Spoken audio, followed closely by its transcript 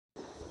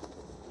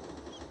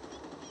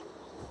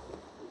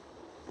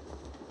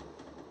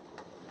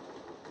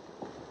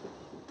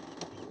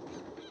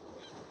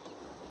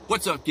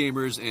What's up,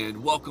 gamers,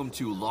 and welcome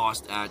to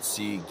Lost at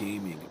Sea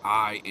Gaming.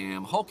 I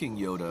am Hulking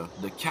Yoda,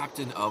 the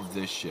captain of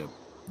this ship,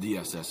 the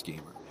SS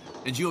Gamer.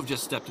 And you have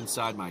just stepped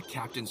inside my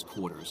captain's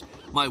quarters,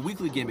 my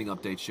weekly gaming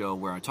update show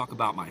where I talk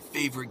about my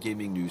favorite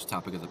gaming news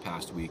topic of the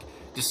past week,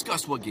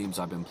 discuss what games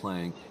I've been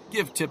playing,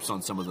 give tips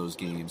on some of those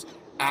games,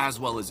 as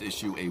well as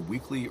issue a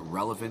weekly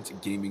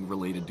relevant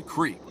gaming-related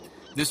decree.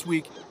 This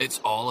week, it's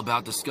all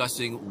about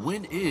discussing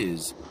when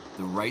is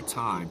the right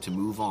time to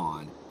move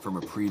on from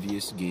a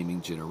previous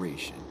gaming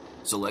generation.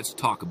 So let's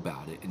talk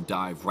about it and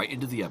dive right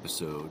into the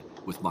episode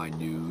with my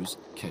news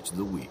catch of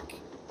the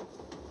week.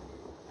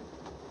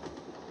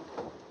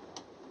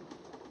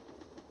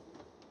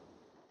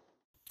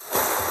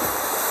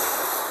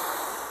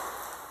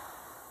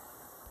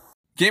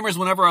 Gamers,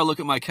 whenever I look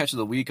at my catch of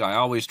the week, I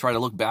always try to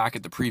look back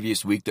at the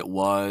previous week that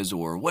was,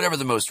 or whatever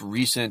the most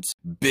recent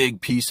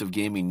big piece of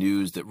gaming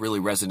news that really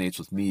resonates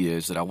with me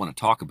is that I want to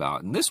talk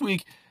about. And this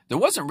week, there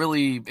wasn't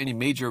really any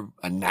major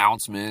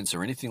announcements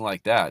or anything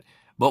like that.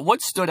 But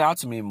what stood out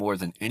to me more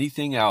than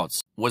anything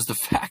else was the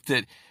fact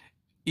that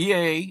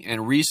EA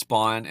and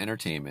Respawn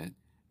Entertainment,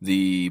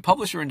 the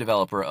publisher and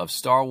developer of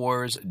Star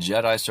Wars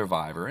Jedi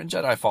Survivor and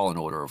Jedi Fallen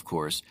Order, of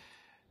course,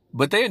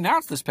 but they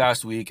announced this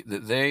past week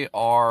that they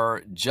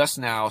are just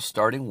now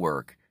starting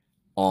work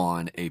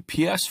on a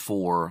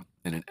PS4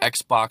 and an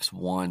Xbox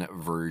One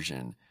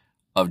version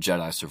of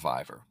Jedi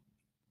Survivor.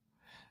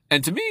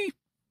 And to me,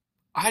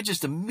 I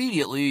just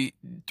immediately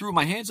threw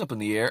my hands up in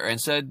the air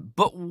and said,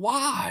 but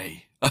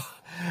why?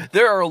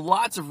 There are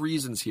lots of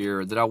reasons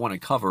here that I want to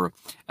cover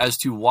as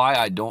to why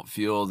I don't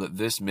feel that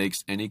this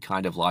makes any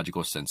kind of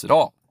logical sense at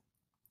all.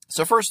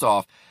 So first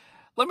off,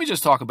 let me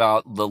just talk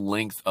about the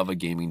length of a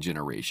gaming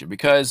generation,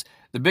 because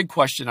the big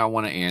question I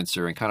want to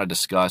answer and kind of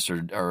discuss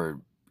or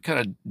kind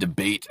of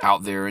debate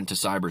out there into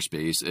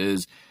cyberspace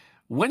is,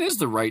 when is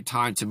the right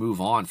time to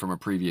move on from a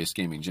previous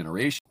gaming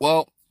generation?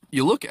 Well,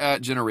 you look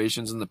at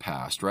generations in the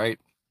past, right?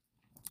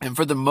 And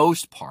for the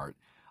most part,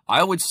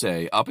 I would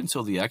say up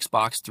until the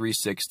Xbox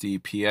 360,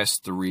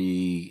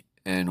 PS3,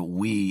 and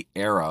Wii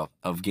era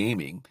of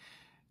gaming,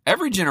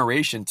 every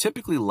generation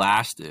typically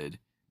lasted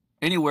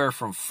anywhere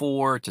from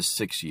 4 to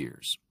 6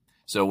 years.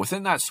 So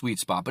within that sweet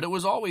spot, but it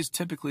was always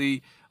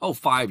typically,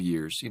 5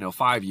 years.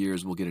 5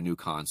 years we'll get a new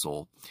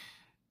console.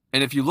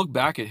 And if you look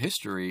back at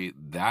history,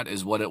 that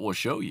is what it will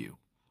show you.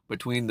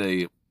 Between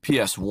the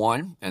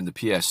PS1 and the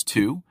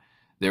PS2,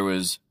 there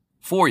was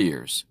 4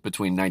 years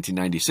between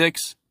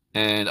 1996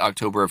 and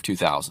October of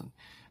 2000.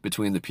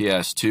 Between the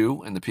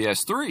PS2 and the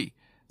PS3,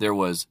 there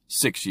was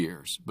 6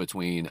 years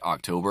between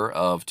October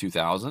of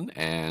 2000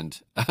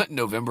 and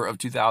November of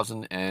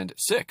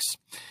 2006.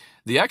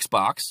 The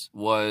Xbox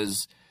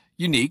was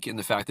unique in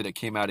the fact that it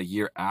came out a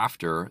year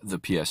after the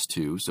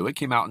PS2. So it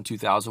came out in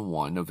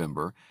 2001,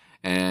 November.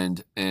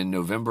 And in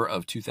November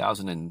of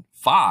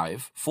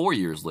 2005, 4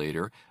 years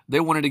later, they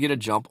wanted to get a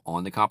jump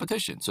on the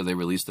competition. So they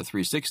released the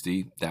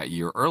 360 that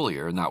year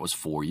earlier, and that was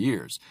 4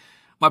 years.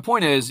 My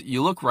point is,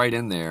 you look right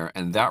in there,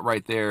 and that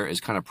right there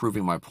is kind of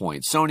proving my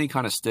point. Sony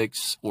kind of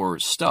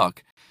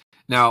stuck.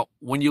 Now,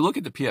 when you look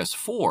at the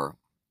PS4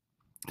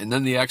 and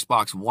then the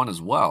Xbox One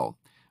as well,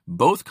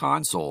 both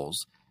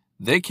consoles,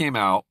 they came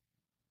out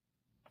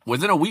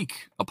within a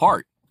week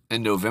apart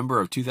in November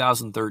of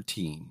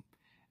 2013.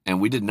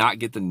 And we did not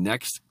get the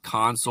next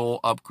console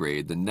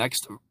upgrade, the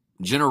next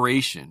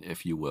generation,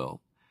 if you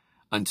will,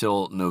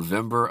 until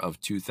November of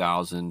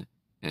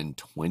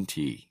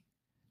 2020.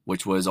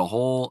 Which was a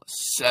whole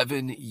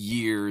 7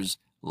 years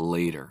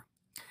later.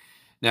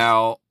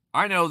 Now,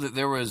 I know that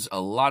there was a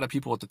lot of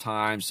people at the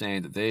time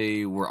saying that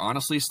they were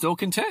honestly still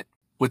content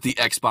with the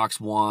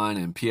Xbox One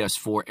and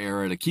PS4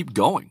 era to keep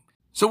going.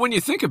 So when you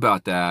think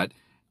about that,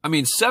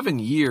 7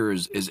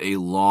 years is a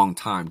long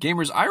time.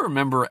 Gamers, I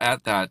remember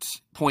at that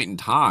point in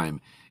time,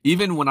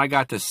 even when I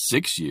got to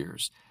 6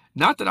 years,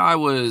 not that I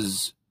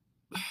was,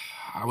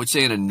 I would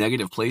say, in a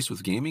negative place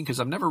with gaming,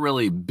 because I've never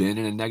really been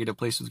in a negative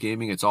place with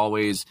gaming. It's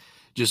always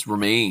just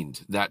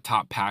remained that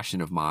top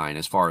passion of mine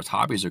as far as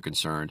hobbies are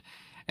concerned.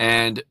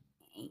 And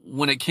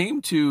when it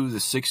came to the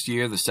 6th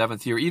year, the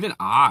 7th year, even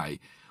I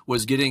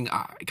was getting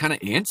kind of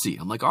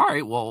antsy. I'm like, all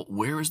right, well,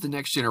 where is the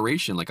next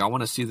generation? Like, I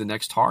want to see the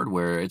next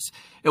hardware.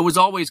 It was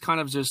always kind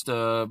of just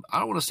I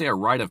don't want to say a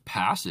rite of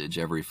passage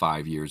every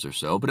 5 years or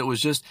so, but it was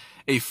just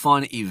a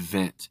fun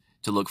event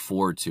to look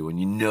forward to. And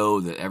you know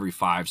that every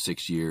 5,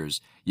 6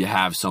 years, you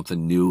have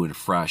something new and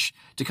fresh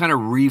to kind of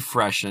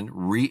refresh and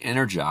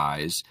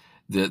re-energize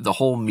the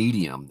whole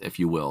medium, if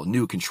you will.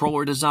 New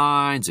controller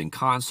designs and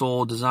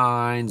console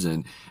designs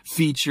and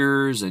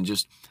features and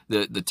just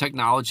the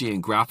technology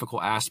and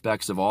graphical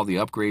aspects of all the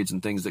upgrades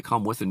and things that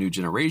come with a new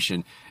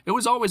generation. It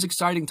was always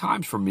exciting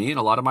times for me and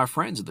a lot of my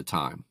friends at the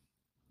time.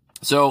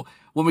 So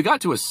when we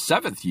got to a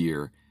 7th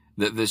year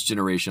that this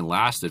generation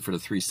lasted for the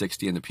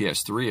 360 and the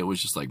PS3, it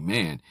was just like,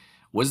 man,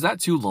 was that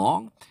too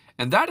long?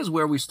 And that is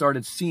where we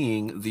started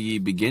seeing the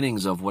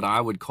beginnings of what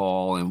I would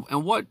call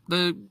and what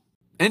the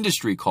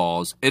industry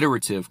calls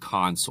iterative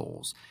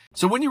consoles.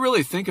 So when you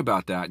really think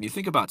about that and you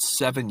think about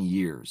 7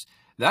 years,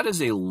 that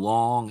is a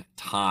long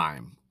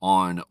time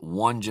on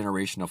one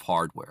generation of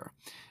hardware.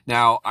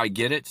 Now, I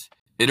get it.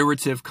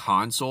 Iterative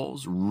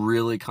consoles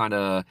really kind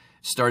of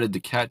started to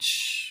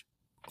catch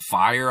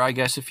fire, I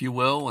guess, if you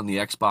will, in the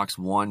Xbox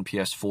One,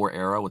 PS4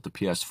 era with the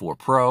PS4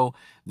 Pro,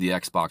 the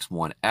Xbox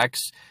One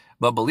X.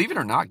 But believe it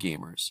or not,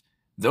 gamers,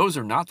 those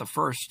are not the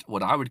first,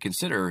 what I would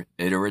consider,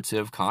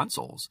 iterative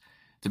consoles.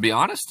 To be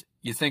honest,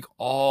 you think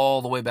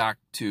all the way back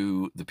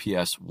to the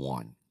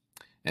PS1.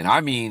 And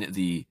I mean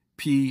the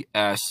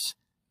PSONE,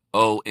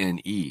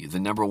 the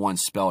number one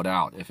spelled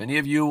out. If any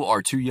of you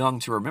are too young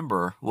to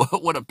remember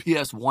what a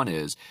PS1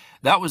 is,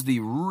 that was the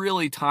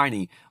really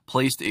tiny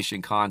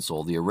PlayStation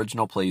console, the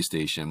original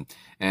PlayStation,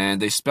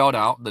 and they spelled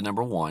out the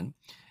number one,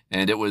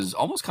 and it was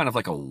almost kind of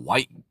like a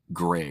white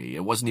gray.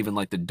 It wasn't even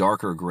like the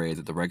darker gray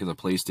that the regular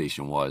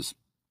PlayStation was.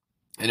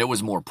 And it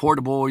was more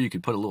portable. You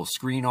could put a little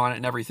screen on it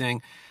and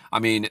everything. I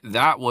mean,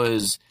 that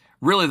was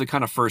really the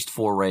kind of first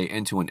foray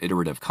into an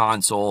iterative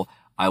console.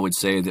 I would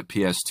say that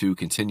PS2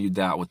 continued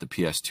that with the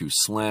PS2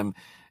 Slim.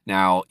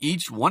 Now,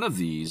 each one of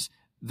these,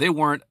 they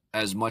weren't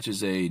as much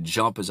as a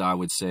jump as I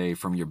would say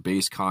from your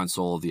base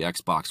console, the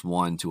Xbox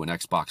One to an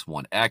Xbox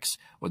One X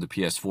or the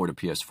PS4 to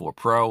PS4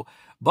 Pro,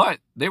 but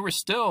they were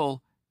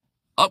still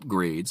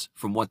upgrades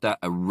from what that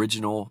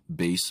original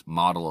base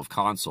model of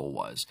console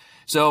was.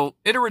 So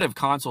iterative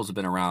consoles have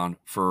been around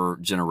for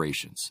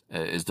generations,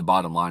 is the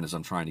bottom line as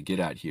I'm trying to get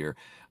at here.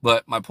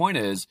 But my point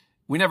is,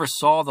 we never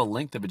saw the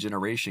length of a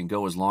generation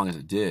go as long as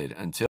it did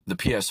until the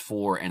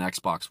PS4 and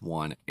Xbox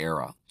One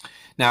era.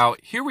 Now,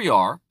 here we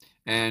are,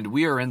 and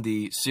we are in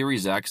the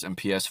Series X and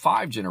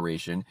PS5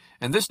 generation,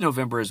 and this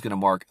November is going to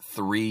mark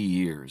 3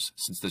 years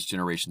since this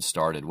generation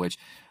started, which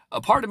a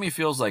part of me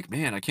feels like,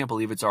 man, I can't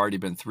believe it's already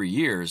been 3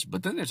 years.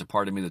 But then there's a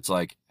part of me that's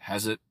like,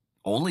 has it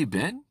only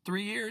been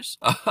 3 years?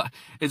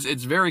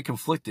 It's very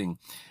conflicting.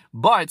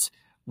 But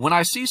when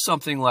I see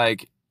something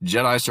like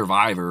Jedi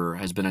Survivor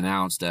has been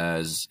announced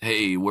as,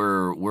 hey,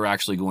 we're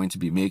actually going to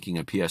be making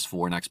a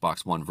PS4 and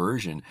Xbox One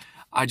version,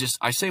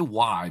 I say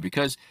why?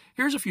 Because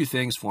here's a few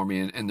things for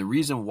me, and the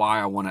reason why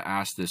I want to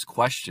ask this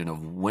question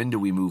of when do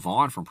we move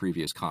on from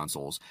previous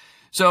consoles.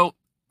 So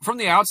from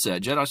the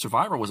outset, Jedi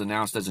Survivor was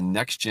announced as a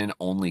next-gen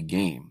only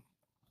game.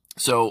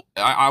 So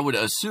I would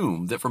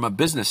assume that from a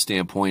business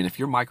standpoint, if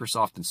you're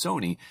Microsoft and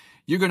Sony,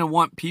 you're going to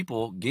want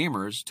people,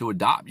 gamers, to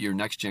adopt your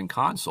next-gen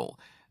console.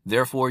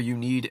 Therefore, you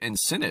need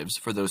incentives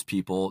for those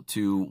people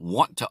to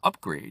want to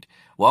upgrade.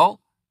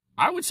 Well,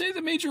 I would say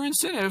the major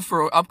incentive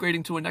for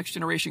upgrading to a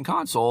next-generation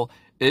console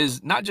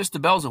is not just the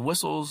bells and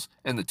whistles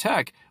and the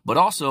tech, but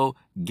also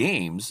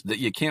games that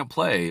you can't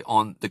play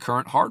on the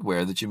current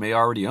hardware that you may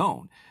already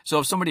own. So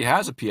if somebody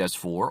has a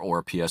PS4 or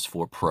a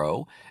PS4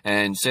 Pro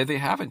and say they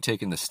haven't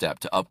taken the step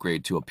to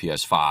upgrade to a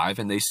PS5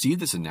 and they see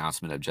this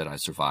announcement of Jedi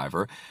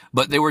Survivor,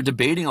 but they were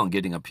debating on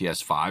getting a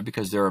PS5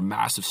 because they're a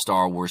massive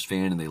Star Wars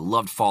fan and they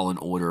loved Fallen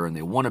Order and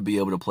they want to be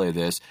able to play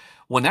this,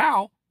 well,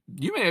 now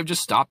you may have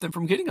just stopped them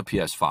from getting a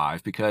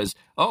PS5 because,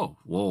 oh,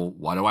 well,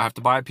 why do I have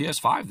to buy a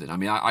PS5 then? I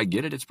mean, I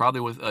get it. It's probably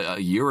with a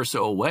year or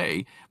so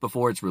away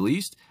before it's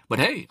released. But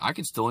hey, I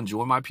can still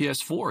enjoy my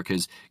PS4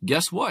 because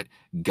guess what?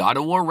 God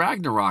of War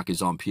Ragnarok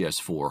is on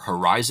PS4.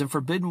 Horizon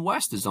Forbidden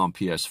West is on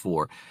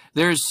PS4.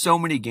 There's so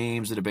many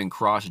games that have been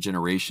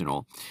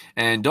cross-generational.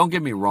 And don't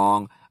get me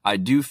wrong, I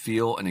do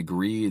feel and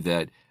agree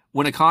that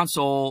when a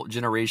console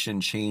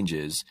generation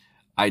changes,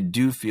 I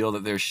do feel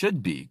that there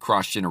should be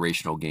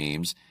cross-generational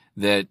games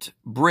that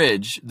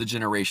bridge the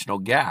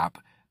generational gap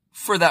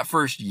for that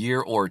first year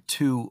or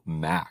two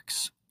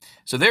max.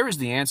 So there is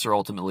the answer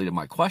ultimately to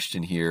my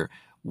question here.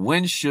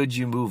 When should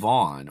you move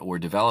on, or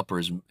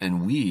developers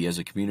and we as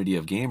a community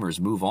of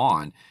gamers move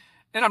on?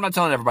 And I'm not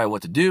telling everybody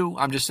what to do.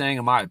 I'm just saying,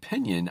 in my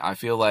opinion, I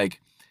feel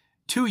like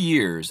 2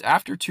 years,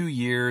 after 2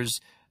 years,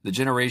 the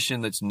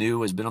generation that's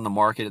new has been on the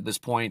market at this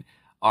point.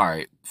 All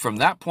right, from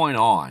that point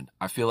on,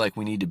 I feel like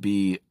we need to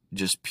be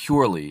just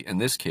purely, in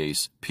this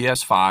case,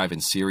 PS5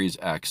 and Series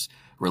X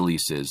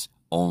releases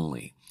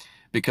only.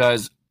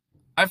 Because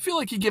I feel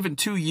like you're given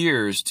 2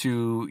 years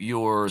to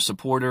your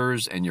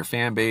supporters and your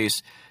fan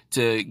base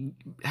to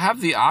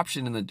have the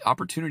option and the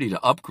opportunity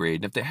to upgrade.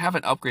 And if they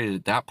haven't upgraded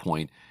at that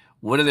point,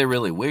 what are they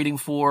really waiting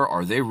for?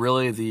 Are they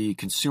really the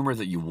consumer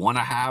that you want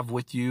to have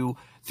with you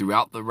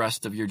throughout the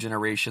rest of your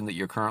generation that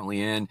you're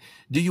currently in?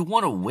 Do you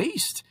want to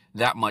waste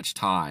that much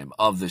time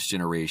of this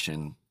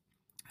generation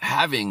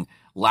having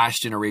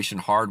last generation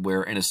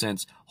hardware, in a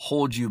sense,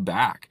 hold you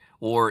back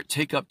or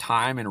take up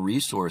time and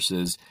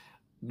resources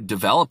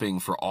developing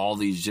for all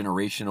these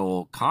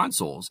generational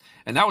consoles?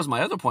 And that was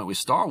my other point with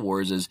Star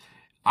Wars, is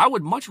I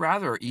would much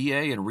rather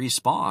EA and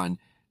Respawn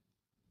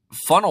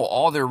funnel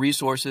all their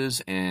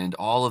resources and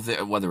all of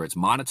the, whether it's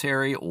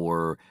monetary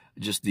or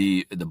just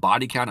the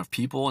body count of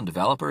people and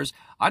developers,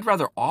 I'd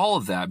rather all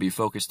of that be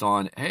focused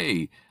on,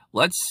 hey,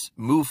 let's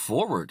move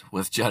forward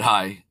with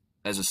Jedi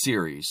as a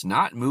series,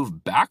 not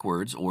move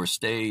backwards or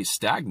stay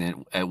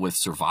stagnant with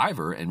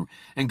Survivor and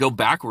go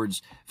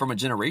backwards from a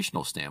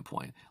generational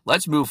standpoint.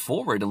 Let's move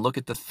forward and look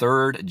at the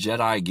third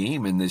Jedi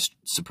game in this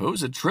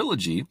supposed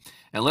trilogy,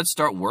 and let's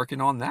start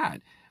working on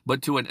that.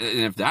 But and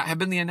if that had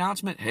been the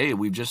announcement, hey,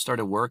 we've just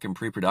started work in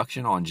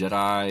pre-production on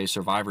Jedi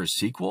Survivor's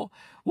sequel,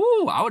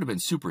 woo, I would have been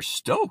super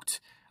stoked.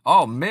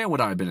 Oh man,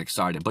 would I have been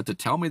excited. But to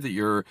tell me that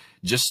you're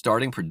just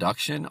starting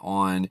production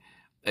on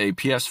a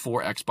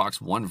PS4, Xbox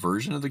One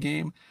version of the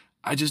game,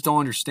 I just don't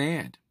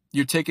understand.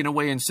 You're taking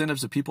away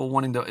incentives of people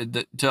wanting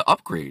to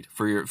upgrade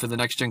for the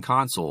next gen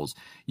consoles.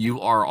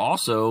 You are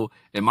also,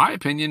 in my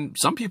opinion,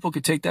 some people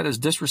could take that as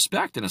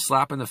disrespect and a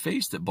slap in the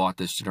face that bought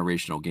this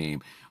generational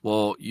game.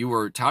 Well, you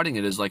were touting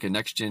it as like a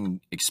next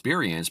gen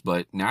experience,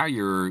 but now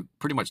you're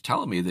pretty much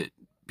telling me that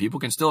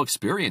people can still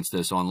experience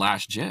this on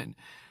last gen.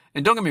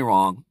 And don't get me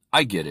wrong,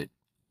 I get it.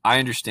 I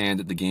understand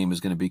that the game is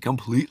going to be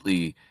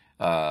completely,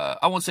 I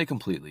won't say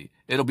completely.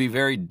 It'll be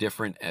very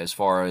different as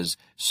far as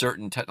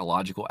certain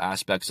technological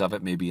aspects of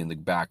it, maybe in the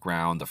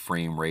background, the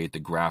frame rate, the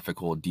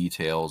graphical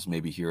details,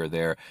 maybe here or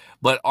there.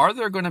 But are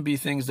there going to be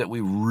things that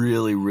we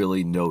really,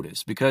 really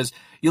notice? Because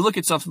you look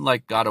at something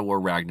like God of War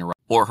Ragnarok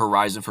or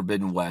Horizon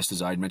Forbidden West,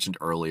 as I had mentioned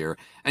earlier,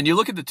 and you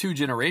look at the two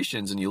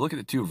generations and you look at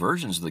the two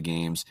versions of the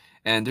games,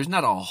 and there's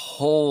not a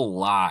whole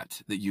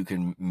lot that you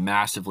can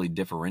massively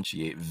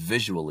differentiate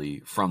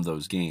visually from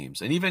those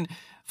games. And even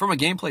from a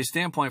gameplay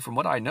standpoint, from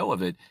what I know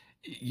of it,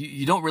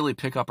 you don't really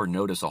pick up or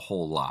notice a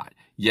whole lot.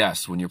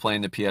 Yes, when you're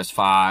playing the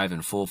PS5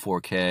 and full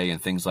 4K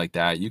and things like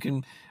that, you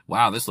can,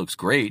 wow, this looks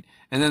great.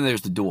 And then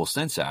there's the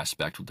DualSense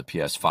aspect with the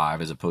PS5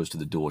 as opposed to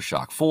the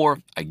DualShock 4.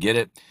 I get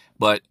it.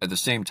 But at the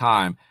same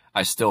time,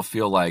 I still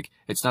feel like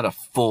it's not a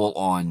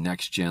full-on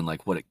next-gen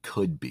like what it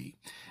could be.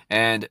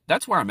 And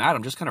that's where I'm at.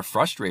 I'm just kind of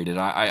frustrated.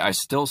 I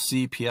still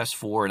see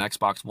PS4 and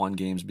Xbox One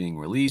games being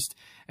released.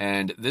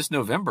 And this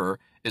November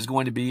is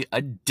going to be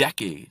a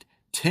decade,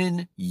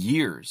 10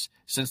 years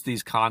since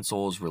these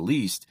consoles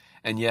released.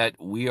 And yet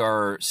we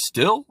are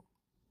still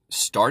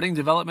starting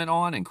development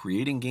on and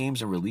creating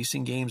games and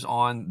releasing games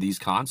on these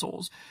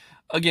consoles.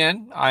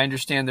 Again, I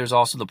understand there's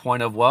also the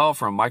point of, well,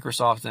 from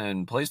Microsoft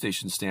and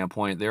PlayStation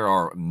standpoint, there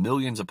are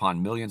millions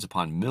upon millions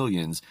upon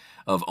millions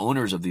of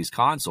owners of these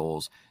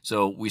consoles.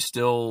 So we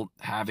still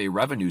have a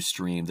revenue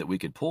stream that we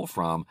could pull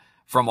from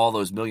all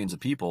those millions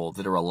of people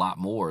that are a lot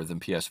more than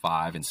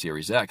PS5 and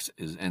Series X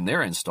is in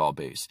their install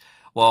base.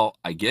 Well,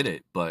 I get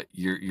it, but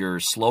you're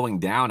slowing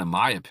down, in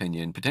my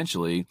opinion,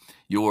 potentially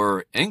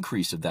your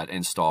increase of that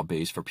install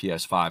base for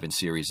PS5 and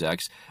Series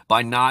X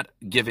by not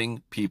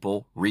giving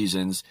people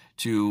reasons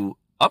to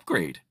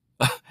upgrade.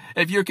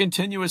 If you're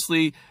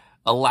continuously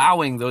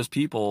allowing those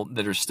people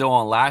that are still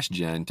on last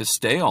gen to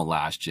stay on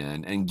last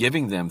gen and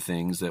giving them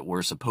things that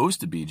were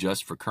supposed to be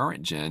just for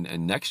current gen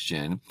and next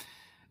gen,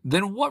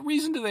 then what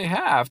reason do they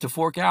have to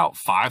fork out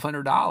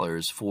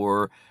 $500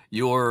 for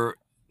your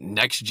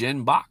next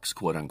gen box,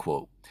 quote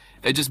unquote?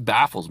 It just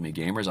baffles me,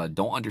 gamers. I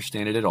don't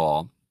understand it at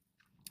all.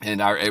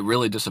 And it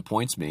really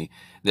disappoints me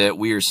that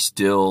we are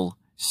still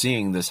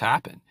seeing this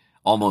happen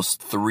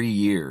almost 3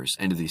 years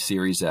into the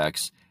Series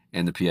X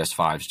and the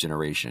PS5's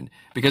generation,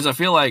 because I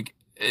feel like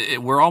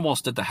we're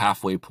almost at the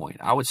halfway point.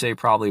 I would say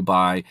probably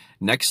by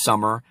next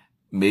summer,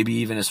 maybe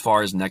even as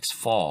far as next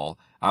fall,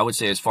 I would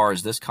say as far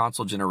as this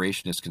console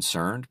generation is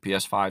concerned,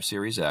 PS5,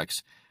 Series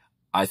X,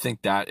 I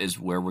think that is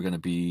where we're going to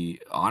be.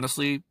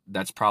 Honestly,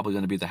 that's probably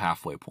going to be the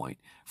halfway point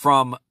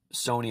from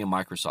Sony and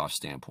Microsoft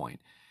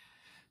standpoint.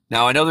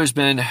 Now, I know there's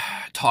been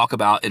talk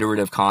about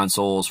iterative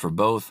consoles for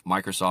both.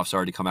 Microsoft's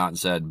already come out and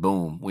said,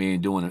 boom, we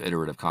ain't doing an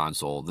iterative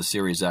console. The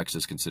Series X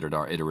is considered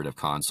our iterative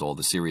console.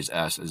 The Series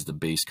S is the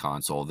base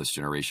console this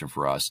generation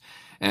for us.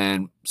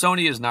 And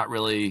Sony is not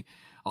really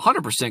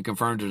 100%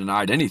 confirmed or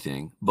denied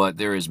anything, but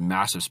there is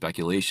massive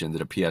speculation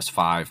that a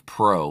PS5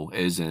 Pro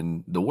is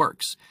in the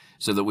works,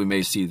 so that we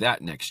may see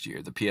that next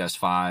year. The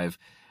PS5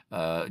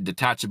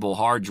 detachable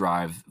hard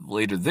drive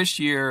later this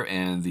year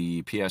and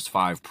the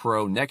PS5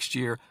 Pro next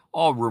year.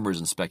 All rumors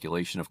and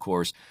speculation, of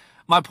course.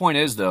 My point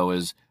is, though,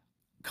 is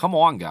come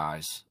on,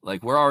 guys.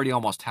 Like, we're already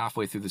almost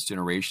halfway through this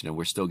generation and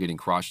we're still getting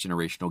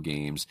cross-generational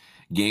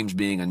games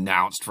being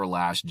announced for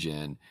last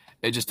gen.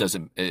 It just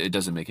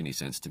doesn't make any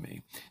sense to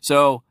me.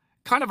 So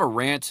kind of a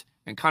rant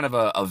and kind of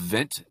a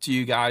vent to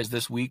you guys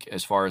this week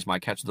as far as my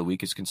catch of the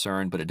week is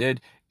concerned, but it did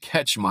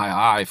catch my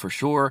eye for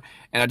sure.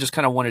 And I just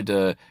kind of wanted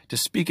to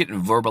speak it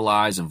and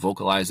verbalize and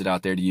vocalize it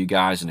out there to you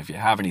guys. And if you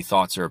have any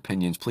thoughts or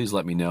opinions, please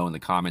let me know in the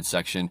comments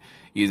section,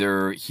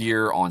 either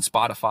here on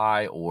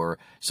Spotify or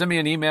send me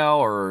an email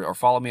or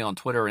follow me on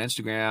Twitter and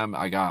Instagram.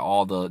 I got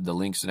all the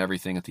links and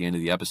everything at the end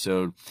of the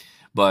episode.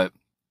 But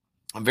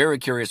I'm very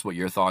curious what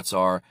your thoughts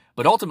are.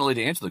 But ultimately,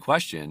 to answer the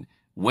question,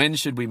 when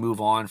should we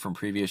move on from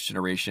previous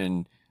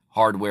generation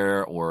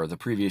hardware or the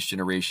previous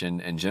generation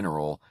in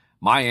general?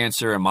 My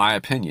answer, in my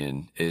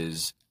opinion,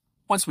 is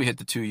once we hit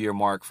the 2-year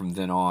mark from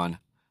then on,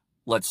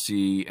 let's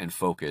see and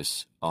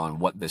focus on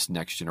what this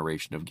next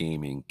generation of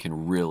gaming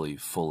can really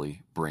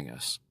fully bring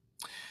us.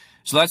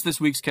 So that's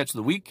this week's Catch of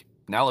the Week.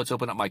 Now let's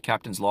open up my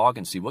captain's log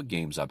and see what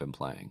games I've been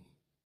playing.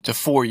 To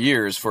 4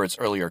 years for its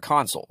earlier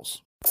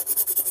consoles.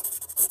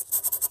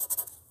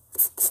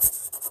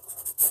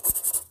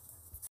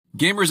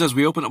 Gamers, as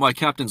we open up my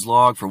captain's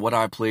log for what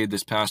I played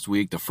this past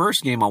week, the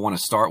first game I want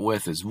to start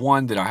with is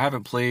one that I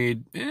haven't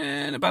played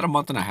in about a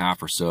month and a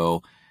half or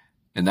so,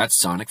 and that's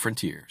Sonic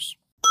Frontiers.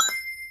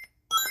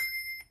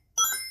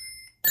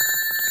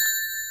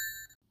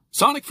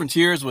 Sonic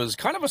Frontiers was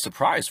kind of a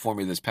surprise for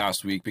me this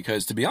past week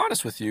because, to be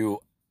honest with you,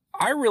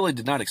 I really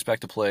did not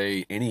expect to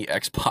play any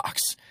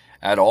Xbox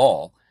at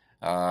all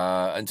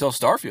until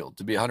Starfield,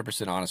 to be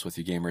 100% honest with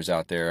you gamers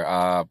out there.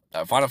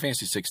 Final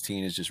Fantasy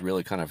XVI has just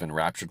really kind of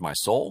enraptured my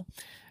soul.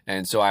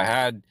 And so I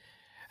had,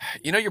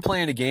 you're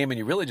playing a game and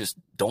you really just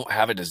don't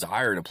have a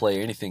desire to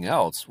play anything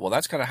else. Well,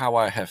 that's kind of how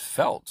I have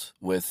felt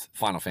with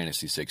Final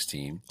Fantasy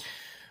XVI.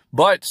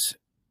 But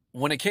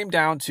when it came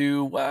down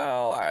to,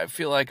 well, I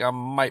feel like I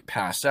might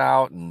pass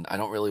out and I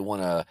don't really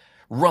want to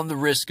run the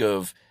risk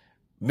of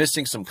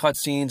missing some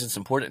cutscenes and some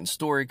important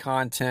story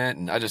content.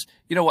 And I just,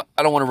 I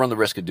don't want to run the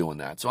risk of doing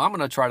that. So I'm going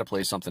to try to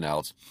play something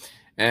else.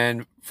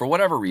 And for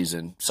whatever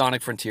reason,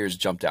 Sonic Frontiers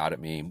jumped out at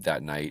me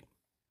that night.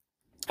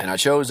 And I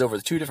chose over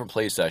the 2 different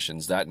play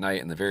sessions that night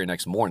and the very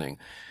next morning.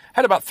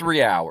 Had about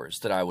 3 hours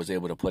that I was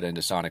able to put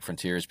into Sonic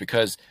Frontiers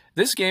because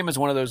this game is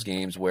one of those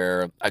games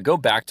where I go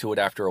back to it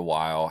after a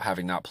while,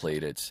 having not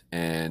played it.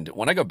 And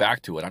when I go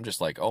back to it, I'm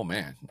just like, oh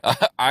man,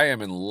 I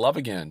am in love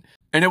again.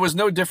 And it was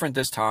no different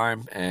this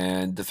time.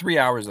 And the 3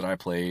 hours that I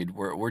played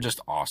were just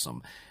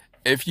awesome.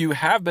 If you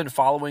have been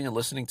following and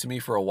listening to me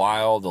for a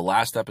while, the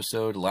last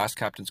episode, the last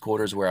Captain's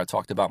Quarters, where I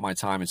talked about my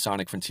time in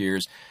Sonic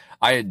Frontiers,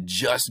 I had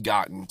just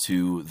gotten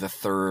to the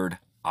 3rd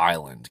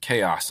island,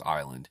 Chaos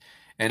Island.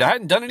 And I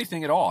hadn't done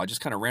anything at all. I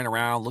just kind of ran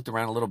around, looked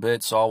around a little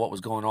bit, saw what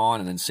was going on,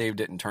 and then saved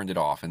it and turned it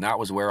off. And that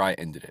was where I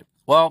ended it.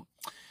 Well,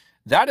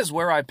 that is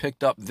where I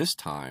picked up this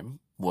time,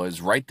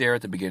 was right there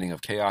at the beginning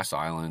of Chaos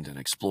Island and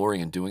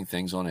exploring and doing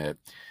things on it.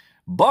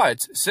 But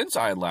since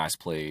I had last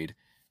played,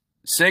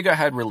 Sega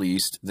had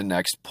released the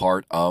next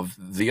part of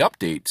the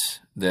update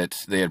that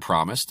they had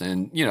promised.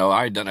 And,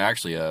 I had done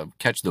actually a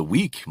Catch the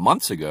Week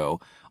months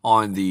ago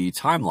on the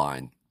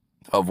timeline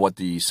of what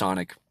the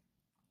Sonic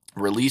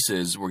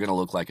releases were going to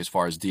look like as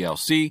far as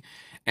DLC.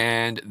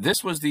 And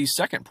this was the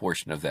second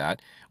portion of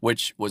that,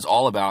 which was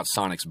all about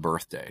Sonic's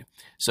birthday.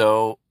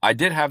 So I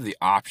did have the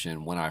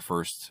option when I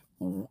first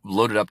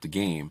loaded up the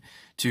game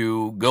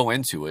to go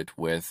into it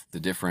with the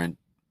different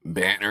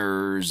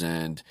banners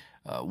and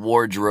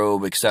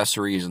wardrobe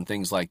accessories and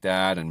things like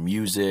that, and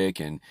music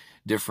and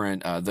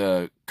different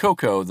the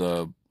Coco,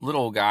 the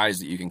little guys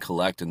that you can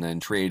collect and then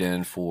trade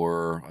in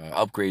for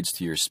upgrades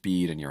to your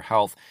speed and your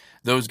health.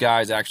 Those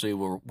guys actually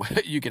were,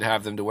 you could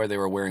have them to where they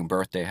were wearing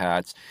birthday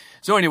hats.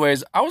 So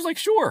anyways, I was like,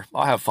 sure,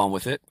 I'll have fun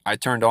with it. I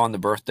turned on the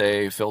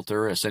birthday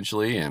filter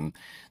essentially, and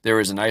there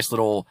was a nice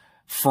little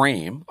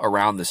frame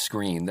around the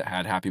screen that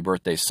had Happy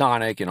Birthday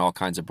Sonic and all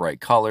kinds of bright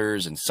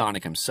colors, and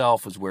Sonic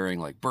himself was wearing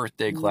like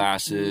birthday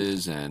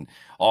glasses and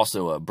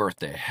also a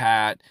birthday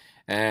hat.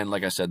 And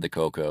like I said, the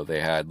Coco,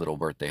 they had little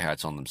birthday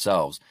hats on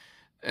themselves.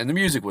 And the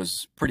music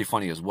was pretty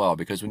funny as well,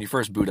 because when you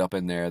first boot up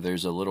in there,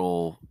 there's a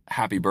little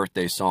happy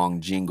birthday song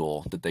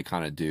jingle that they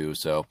kind of do.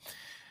 So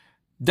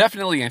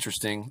definitely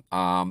interesting.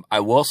 I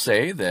will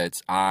say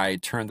that I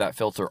turned that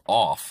filter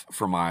off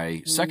for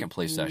my second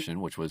play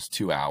session, which was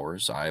 2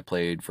 hours. I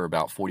played for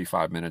about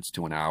 45 minutes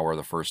to an hour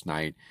the first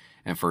night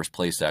and first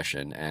play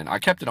session, and I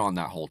kept it on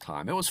that whole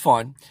time. It was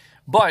fun.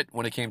 But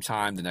when it came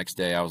time the next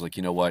day, I was like,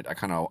 you know what?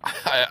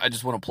 I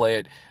just want to play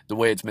it the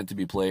way it's meant to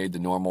be played, the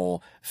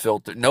normal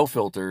filter, no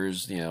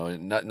filters,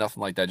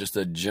 nothing like that. Just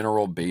the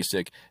general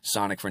basic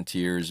Sonic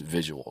Frontiers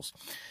visuals,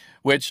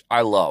 which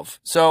I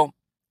love. So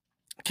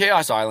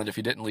Chaos Island, if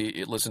you didn't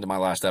listen to my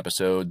last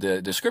episode,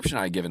 the description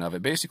I had given of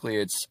it, basically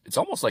it's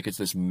almost like it's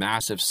this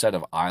massive set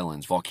of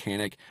islands,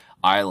 volcanic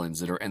islands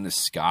that are in the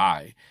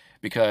sky,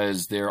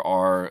 because there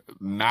are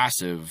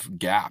massive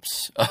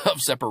gaps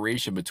of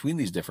separation between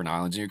these different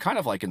islands. And you're kind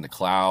of like in the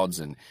clouds,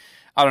 and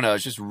I don't know,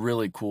 it's just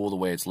really cool the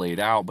way it's laid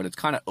out, but it's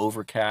kind of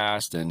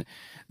overcast. And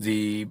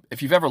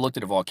if you've ever looked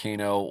at a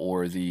volcano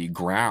or the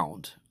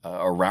ground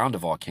around a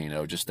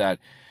volcano, just that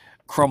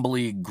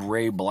crumbly,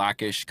 gray,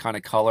 blackish kind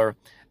of color,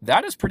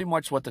 that is pretty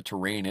much what the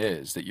terrain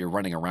is that you're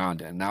running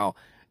around in. Now,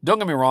 don't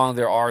get me wrong,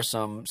 there are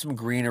some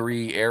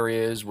greenery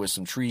areas with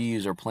some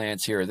trees or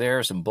plants here or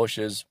there, some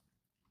bushes,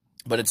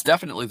 but it's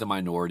definitely the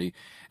minority.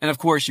 And of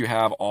course, you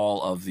have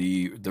all of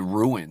the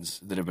ruins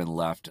that have been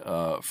left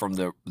from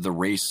the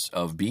race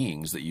of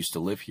beings that used to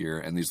live here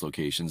in these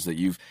locations, that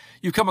you've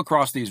come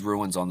across these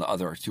ruins on the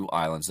other 2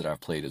 islands that I've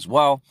played as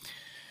well.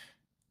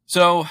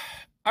 So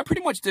I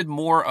pretty much did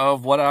more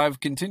of what I've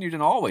continued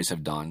and always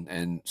have done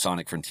in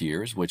Sonic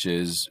Frontiers, which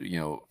is,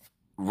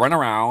 run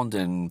around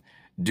and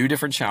do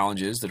different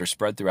challenges that are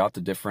spread throughout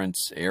the different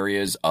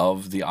areas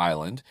of the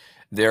island.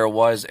 There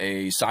was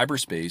a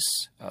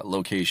cyberspace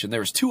location. There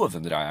was 2 of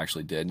them that I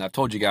actually did. And I've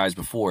told you guys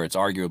before, it's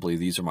arguably,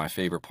 these are my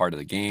favorite part of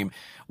the game,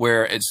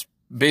 where it's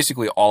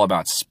basically all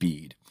about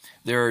speed.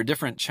 There are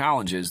different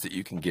challenges that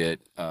you can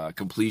get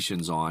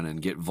completions on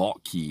and get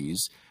vault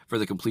keys for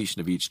the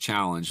completion of each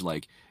challenge,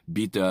 like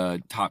beat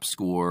the top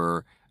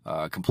score,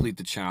 complete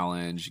the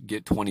challenge,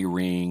 get 20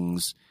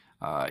 rings,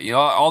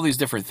 all these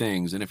different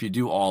things. And if you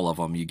do all of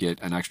them, you get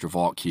an extra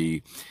vault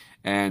key.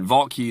 And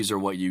vault keys are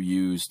what you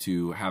use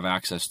to have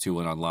access to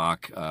and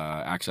unlock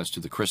access to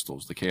the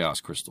crystals, the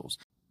chaos crystals.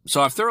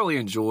 So I've thoroughly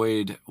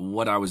enjoyed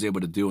what I was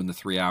able to do in the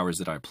 3 hours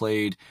that I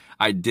played.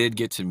 I did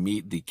get to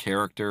meet the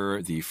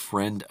character, the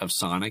friend of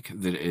Sonic,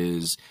 that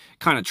is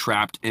kind of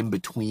trapped in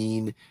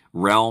between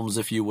realms,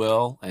 if you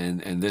will,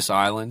 and this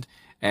island.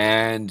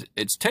 And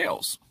it's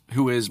Tails,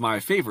 who is my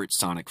favorite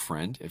Sonic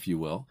friend, if you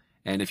will.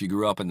 And if you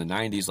grew up in the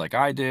 90s like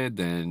I did,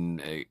 then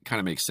it kind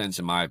of makes sense,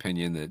 in my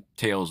opinion, that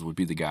Tails would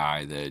be the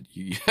guy that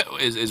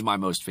is my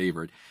most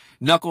favorite.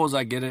 Knuckles,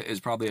 I get it,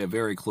 is probably a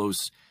very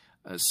close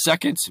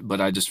second,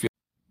 but I just feel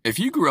if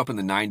you grew up in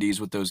the 90s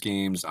with those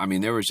games, I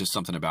mean, there was just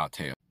something about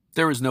Tails.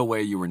 There was no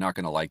way you were not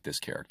going to like this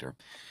character.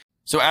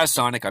 So as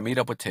Sonic, I meet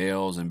up with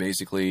Tails, and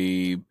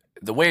basically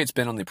the way it's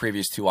been on the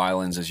previous 2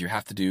 islands is you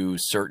have to do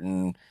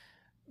certain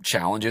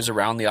challenges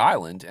around the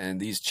island, and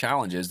these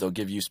challenges, they'll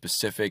give you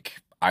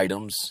specific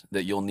items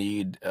that you'll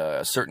need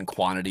a certain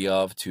quantity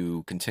of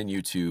to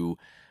continue to,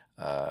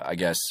 I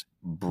guess,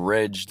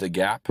 bridge the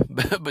gap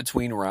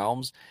between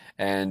realms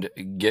and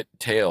get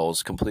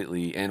Tails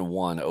completely in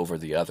one over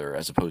the other,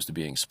 as opposed to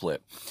being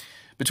split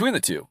between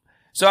the two.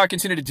 So I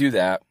continue to do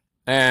that,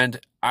 and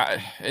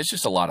it's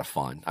just a lot of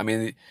fun. I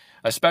mean,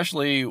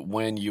 especially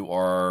when you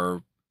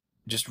are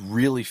just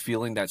really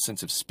feeling that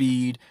sense of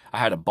speed. I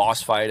had a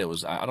boss fight.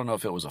 I don't know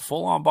if it was a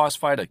full-on boss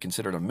fight. I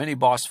considered a mini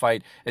boss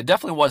fight. It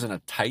definitely wasn't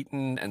a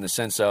Titan in the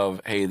sense of,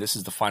 hey, this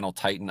is the final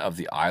Titan of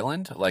the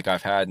island like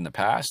I've had in the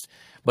past.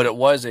 But it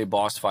was a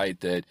boss fight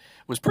that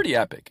was pretty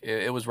epic.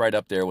 It was right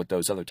up there with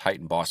those other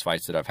Titan boss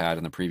fights that I've had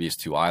in the previous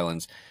 2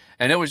 islands.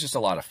 And it was just a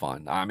lot of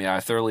fun. I mean, I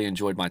thoroughly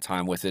enjoyed my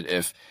time with it.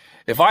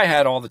 If I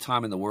had all the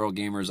time in the world,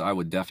 gamers, I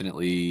would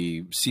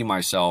definitely see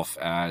myself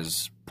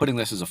as putting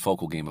this as a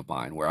focal game of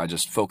mine, where I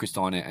just focused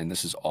on it, and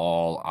this is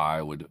all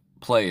I would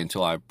play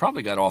until I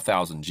probably got all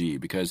 1000G,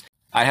 because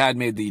I had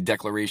made the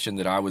declaration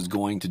that I was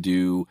going to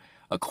do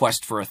a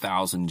quest for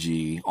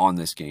 1000G on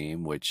this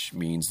game, which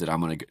means that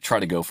I'm going to try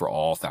to go for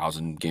all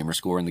 1000 gamer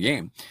score in the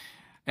game.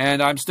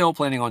 And I'm still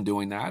planning on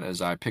doing that as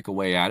I pick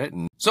away at it.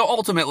 And so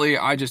ultimately,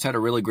 I just had a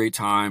really great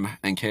time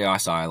in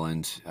Chaos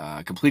Island,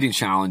 completing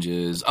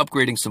challenges,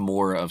 upgrading some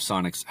more of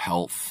Sonic's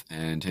health,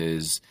 and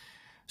his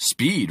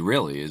speed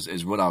really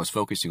is what I was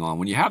focusing on.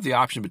 When you have the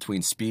option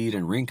between speed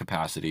and ring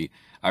capacity,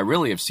 I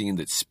really have seen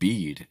that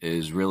speed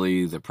is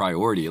really the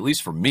priority, at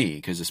least for me,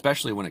 because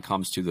especially when it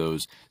comes to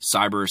those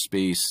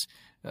cyberspace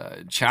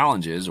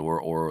challenges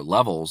or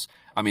levels,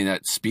 I mean,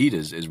 that speed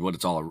is what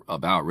it's all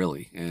about,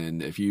 really.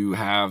 And if you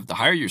have the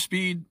higher your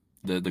speed,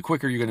 the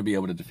quicker you're going to be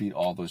able to defeat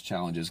all those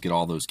challenges, get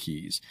all those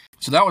keys.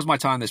 So that was my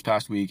time this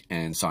past week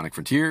in Sonic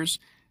Frontiers.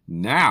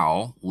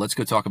 Now, let's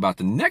go talk about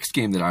the next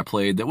game that I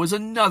played that was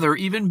another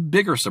even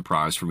bigger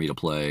surprise for me to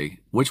play,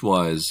 which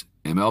was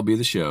MLB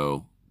The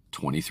Show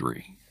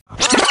 23.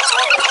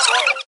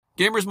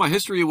 Gamers, my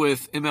history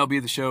with MLB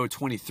The Show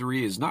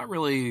 23 is not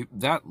really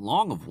that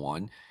long of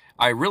one.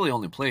 I really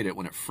only played it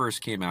when it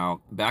first came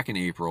out back in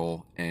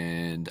April,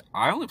 and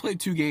I only played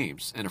 2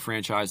 games in a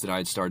franchise that I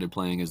had started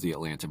playing as the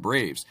Atlanta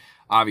Braves.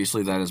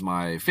 Obviously, that is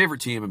my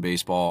favorite team in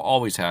baseball,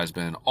 always has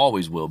been,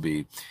 always will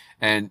be.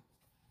 And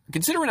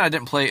considering I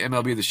didn't play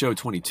MLB The Show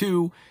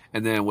 22,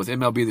 and then with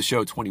MLB The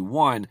Show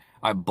 21,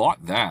 I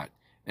bought that.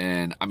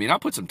 And I mean, I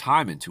put some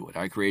time into it.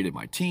 I created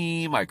my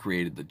team, I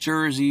created the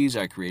jerseys,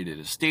 I created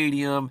a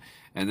stadium,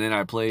 and then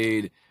I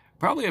played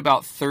probably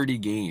about 30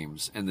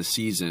 games in the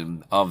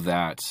season of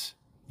that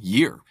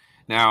year.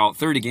 Now,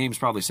 30 games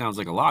probably sounds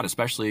like a lot,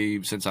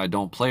 especially since I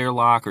don't player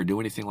lock or do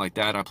anything like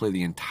that. I play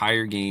the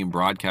entire game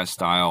broadcast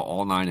style,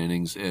 all 9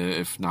 innings,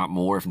 if not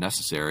more, if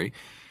necessary.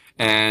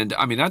 And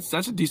I mean, that's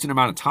a decent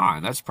amount of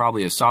time. That's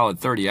probably a solid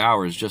 30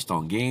 hours just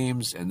on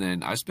games. And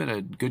then I spent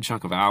a good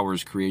chunk of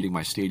hours creating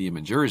my stadium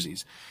and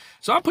jerseys.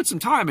 So I put some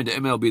time into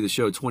MLB The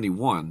Show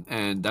 21.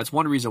 And that's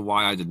one reason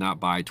why I did not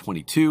buy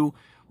 22.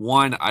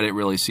 One, I didn't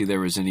really see there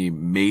was any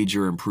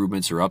major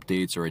improvements or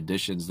updates or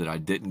additions that I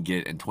didn't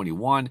get in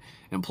 21.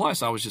 And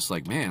plus, I was just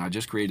like, man, I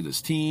just created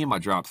this team. I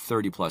dropped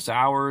 30 plus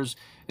hours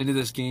into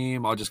this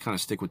game. I'll just kind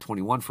of stick with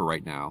 21 for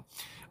right now.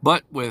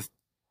 But with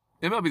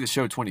MLB The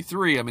Show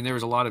 23, I mean, there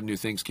was a lot of new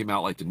things came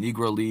out, like the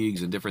Negro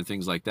Leagues and different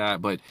things like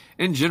that. But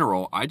in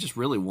general, I just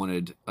really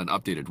wanted an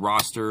updated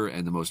roster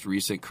and the most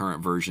recent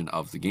current version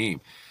of the game.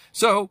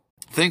 So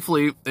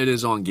thankfully, it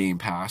is on Game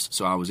Pass,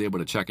 so I was able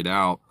to check it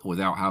out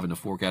without having to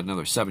fork out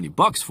another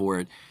 $70 for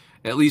it,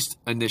 at least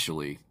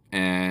initially.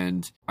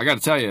 And I got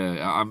to tell you,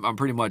 I'm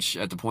pretty much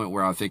at the point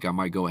where I think I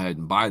might go ahead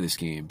and buy this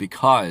game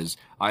because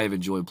I have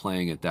enjoyed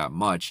playing it that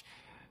much.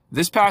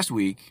 This past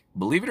week,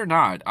 believe it or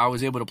not, I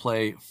was able to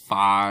play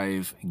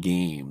 5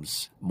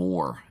 games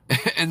more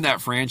in that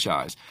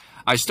franchise.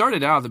 I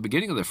started out at the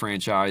beginning of the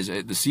franchise,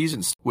 the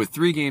season, with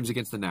 3 games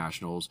against the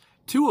Nationals,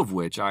 2 of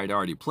which I had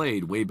already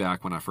played way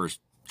back when I first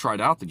tried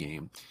out the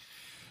game.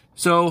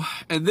 So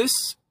in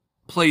this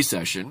play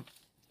session,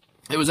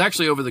 it was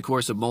actually over the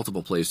course of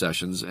multiple play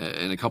sessions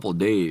in a couple of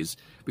days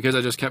because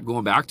I just kept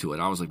going back to it.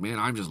 I was like, man,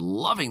 I'm just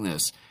loving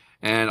this.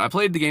 And I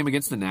played the game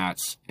against the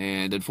Nats,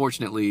 and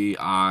unfortunately,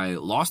 I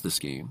lost this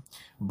game,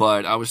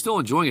 but I was still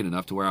enjoying it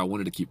enough to where I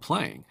wanted to keep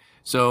playing.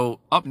 So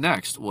up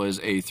next was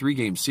a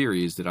 3-game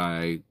series that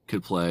I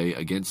could play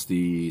against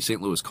the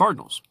St. Louis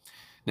Cardinals.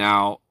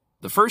 Now,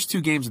 the first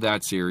 2 games of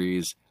that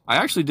series, I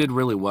actually did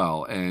really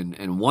well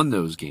and won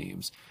those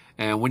games.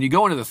 And when you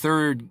go into the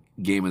 3rd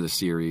game of the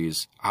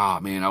series,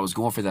 man, I was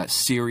going for that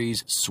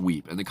series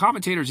sweep. And the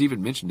commentators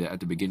even mentioned it at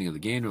the beginning of the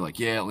game. They're like,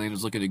 yeah,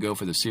 Atlanta's looking to go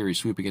for the series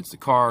sweep against the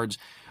Cards,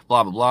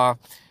 blah, blah, blah.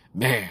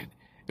 Man,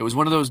 it was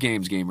one of those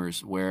games,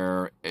 gamers,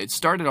 where it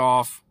started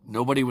off,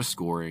 nobody was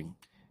scoring.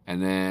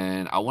 And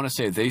then I want to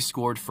say they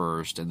scored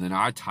first, and then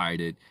I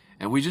tied it.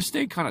 And we just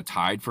stayed kind of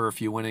tied for a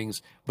few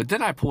innings. But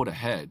then I pulled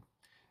ahead.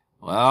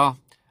 Well,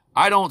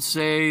 I don't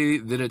say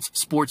that it's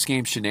sports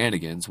game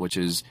shenanigans, which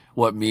is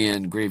what me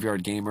and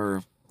Graveyard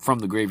Gamer from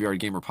the Graveyard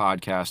Gamer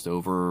podcast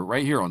over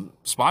right here on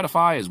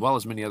Spotify, as well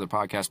as many other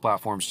podcast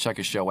platforms. Check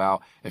his show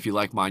out. If you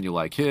like mine, you'll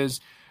like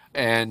his.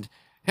 And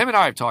him and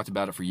I have talked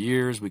about it for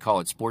years. We call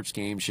it sports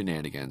game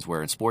shenanigans,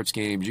 where in sports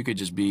games, you could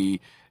just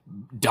be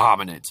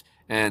dominant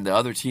and the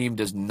other team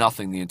does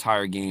nothing the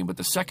entire game. But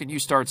the second you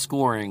start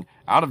scoring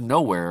out of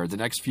nowhere, the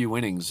next few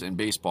innings in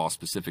baseball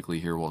specifically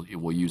here,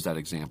 we'll use that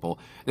example.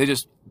 They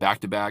just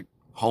back-to-back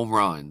home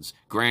runs,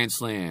 grand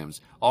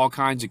slams, all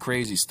kinds of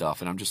crazy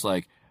stuff. And I'm just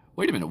like,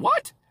 wait a minute,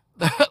 what?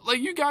 Like,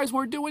 you guys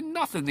weren't doing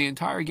nothing the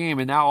entire game,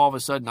 and now all of a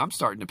sudden I'm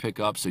starting to pick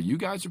up, so you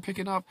guys are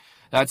picking up?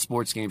 That's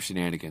sports game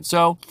shenanigans.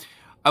 So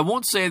I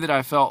won't say that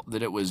I felt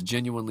that it was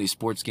genuinely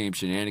sports game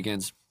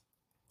shenanigans,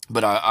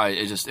 but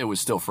it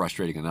was still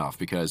frustrating enough,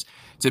 because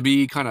to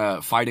be kind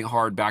of fighting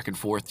hard back and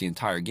forth the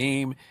entire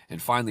game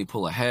and finally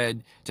pull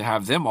ahead, to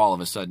have them all of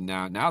a sudden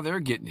now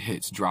they're getting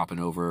hits dropping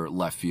over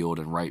left field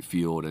and right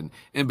field and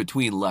in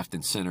between left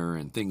and center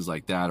and things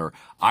like that. Or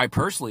I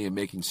personally am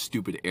making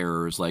stupid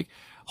errors like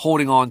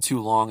holding on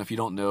too long. If you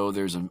don't know,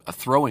 there's a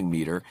throwing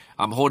meter.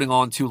 I'm holding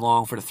on too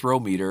long for the throw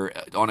meter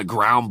on a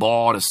ground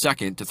ball at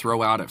second to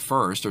throw out at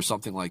first or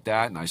something like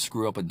that, and I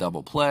screw up a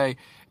double play.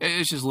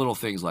 It's just little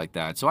things like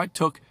that. So I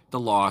took the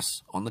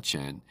loss on the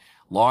chin,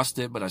 lost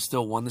it, but I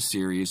still won the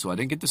series, so I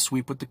didn't get to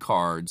sweep with the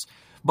Cards.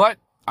 But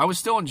I was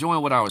still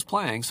enjoying what I was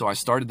playing, so I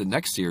started the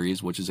next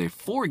series, which is a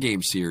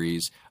 4-game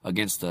series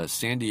against the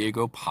San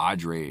Diego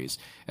Padres.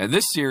 And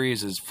this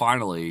series is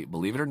finally,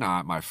 believe it or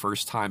not, my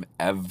first time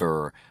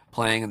ever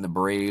playing in the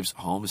Braves'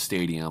 home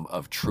stadium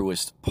of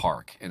Truist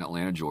Park in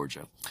Atlanta,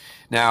 Georgia.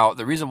 Now,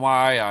 the reason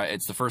why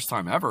it's the first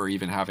time ever,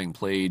 even having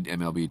played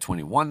MLB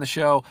 21, the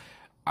show,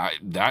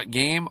 that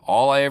game,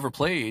 all I ever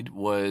played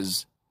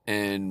was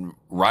in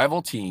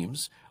rival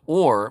teams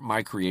or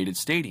my created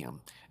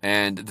stadium.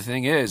 And the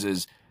thing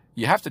is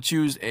you have to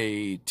choose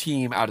a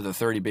team out of the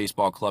 30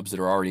 baseball clubs that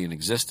are already in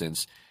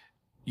existence.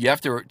 You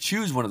have to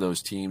choose one of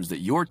those teams that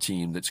your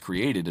team that's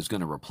created is going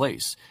to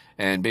replace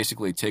and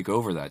basically take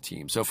over that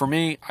team. So for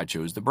me, I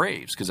chose the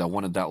Braves because I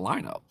wanted that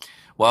lineup.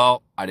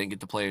 Well, I didn't get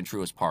to play in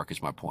Truist Park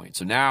is my point.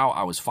 So now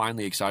I was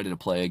finally excited to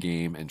play a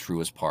game in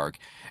Truist Park.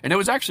 And it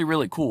was actually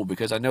really cool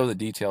because I know the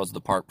details of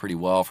the park pretty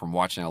well from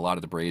watching a lot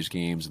of the Braves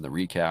games and the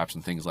recaps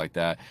and things like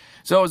that.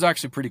 So it was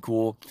actually pretty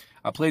cool.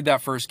 I played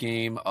that first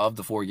game of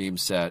the 4-game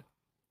set.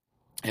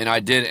 And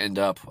I did end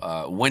up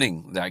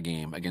winning that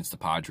game against the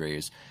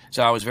Padres.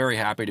 So I was very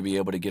happy to be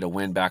able to get a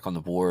win back on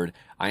the board.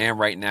 I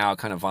am right now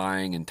kind of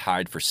vying and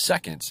tied for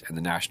second in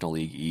the National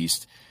League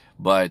East.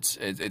 But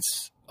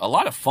it's a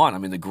lot of fun. I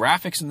mean, the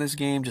graphics in this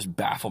game just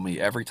baffle me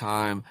every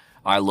time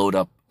I load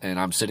up and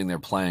I'm sitting there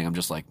playing. I'm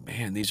just like,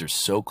 man, these are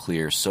so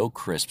clear, so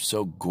crisp,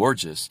 so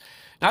gorgeous.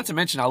 Not to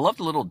mention, I love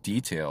the little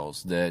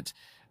details that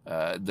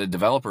the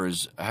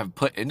developers have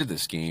put into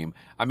this game.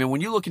 I mean,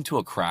 when you look into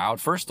a crowd,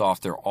 first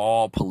off, they're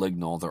all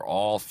polygonal, they're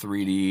all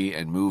 3D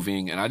and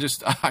moving. And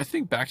I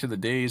think back to the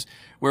days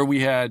where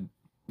we had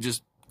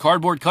just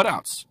cardboard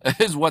cutouts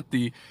is what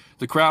the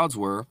crowds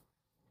were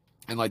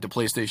in like the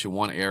PlayStation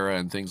 1 era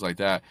and things like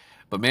that.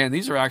 But man,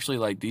 these are actually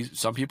like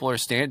some people are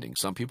standing,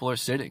 some people are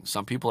sitting,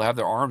 some people have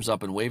their arms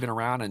up and waving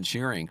around and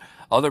cheering.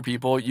 Other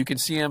people, you can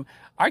see them.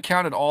 I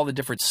counted all the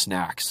different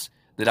snacks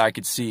that I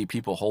could see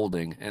people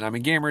holding. And I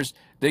mean, gamers,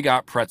 they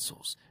got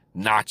pretzels,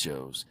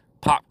 nachos,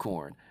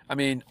 popcorn. I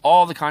mean,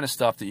 all the kind of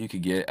stuff that you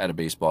could get at a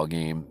baseball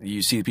game.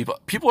 You see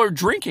people are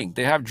drinking.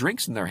 They have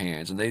drinks in their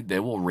hands, and they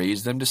will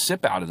raise them to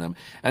sip out of them.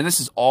 And this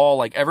is all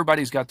like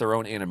everybody's got their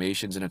own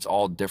animations, and it's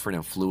all different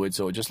and fluid.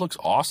 So it just looks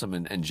awesome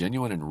and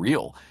genuine and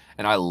real.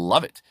 And I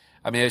love it.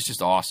 I mean, it's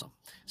just awesome.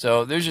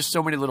 So there's just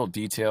so many little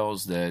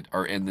details that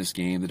are in this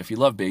game that if you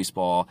love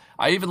baseball,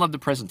 I even love the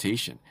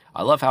presentation.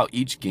 I love how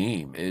each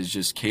game is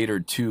just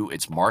catered to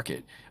its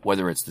market,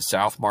 whether it's the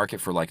South market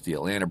for like the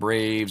Atlanta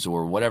Braves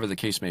or whatever the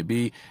case may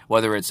be,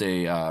 whether it's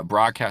a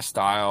broadcast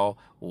style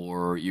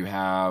or you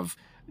have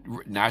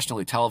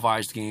nationally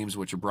televised games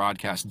which are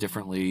broadcast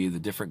differently, the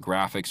different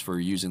graphics for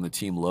using the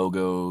team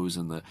logos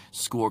and the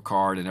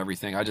scorecard and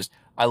everything.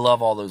 I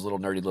love all those little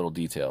nerdy little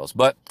details.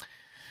 But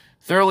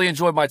thoroughly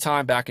enjoyed my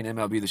time back in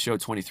MLB The Show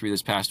 23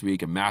 this past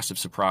week. A massive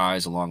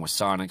surprise along with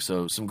Sonic.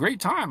 So some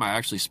great time I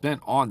actually spent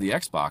on the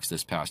Xbox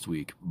this past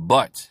week.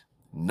 But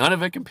none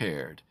of it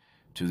compared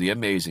to the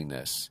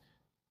amazingness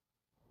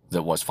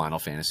that was Final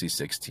Fantasy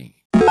XVI.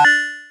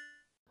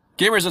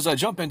 Gamers, as I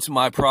jump into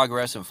my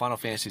progress in Final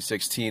Fantasy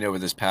XVI over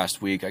this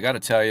past week, I gotta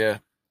tell you,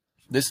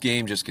 this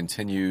game just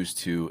continues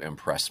to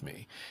impress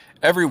me.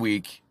 Every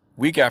week,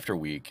 week after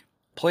week,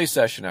 play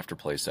session after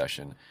play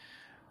session,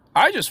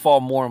 I just fall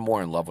more and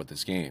more in love with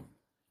this game.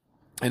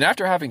 And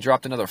after having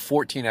dropped another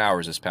 14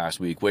 hours this past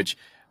week, which,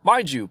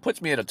 mind you,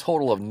 puts me at a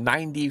total of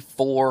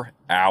 94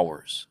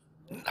 hours.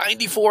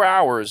 94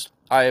 hours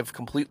I have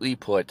completely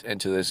put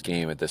into this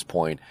game at this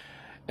point.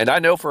 And I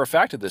know for a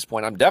fact at this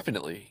point, I'm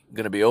definitely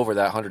going to be over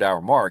that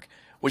 100-hour mark,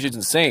 which is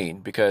insane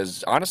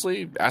because,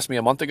 honestly, ask me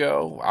a month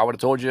ago, I would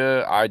have told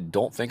you I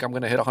don't think I'm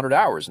going to hit 100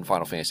 hours in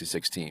Final Fantasy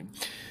XVI.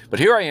 But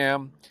here I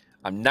am.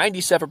 I'm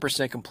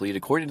 97% complete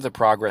according to the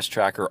progress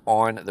tracker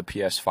on the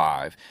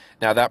PS5.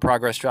 Now, that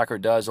progress tracker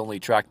does only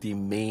track the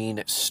main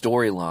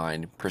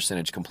storyline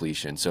percentage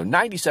completion. So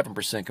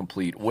 97%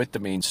 complete with the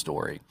main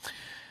story.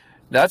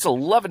 Now, that's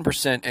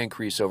 11%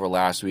 increase over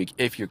last week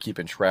if you're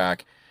keeping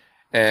track.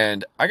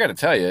 And I got to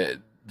tell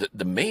you,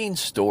 the main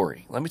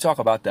story, let me talk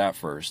about that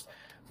first.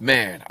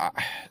 Man,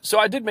 so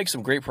I did make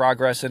some great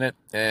progress in it.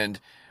 And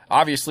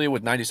obviously,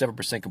 with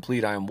 97%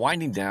 complete, I am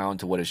winding down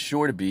to what is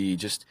sure to be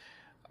just,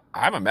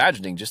 I'm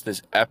imagining just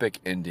this epic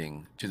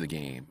ending to the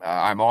game.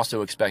 I'm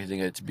also expecting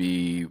it to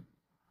be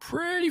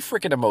pretty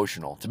freaking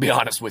emotional, to be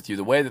honest with you.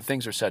 The way that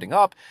things are setting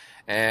up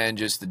and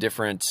just the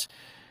different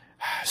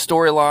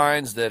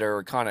storylines that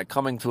are kind of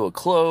coming to a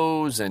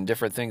close and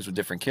different things with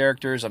different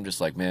characters. I'm just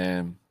like,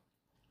 man,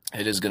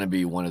 it is going to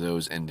be one of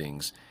those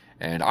endings.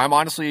 And I'm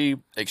honestly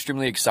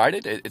extremely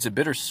excited. It's a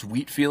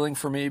bittersweet feeling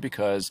for me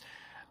because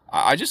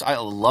I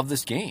love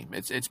this game.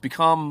 It's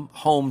become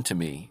home to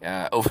me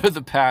over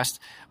the past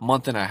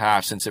month and a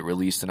half since it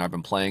released and I've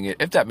been playing it,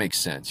 if that makes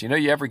sense. You know,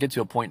 you ever get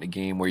to a point in a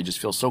game where you just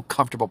feel so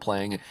comfortable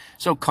playing it,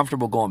 so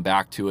comfortable going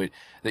back to it,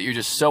 that you're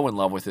just so in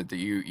love with it that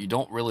you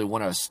don't really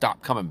want to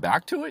stop coming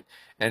back to it.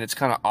 And it's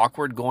kind of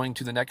awkward going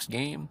to the next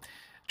game,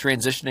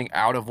 transitioning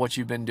out of what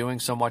you've been doing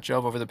so much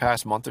of over the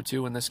past month or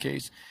two in this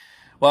case.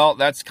 Well,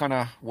 that's kind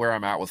of where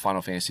I'm at with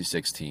Final Fantasy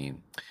XVI.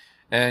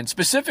 And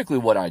specifically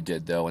what I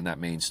did, though, in that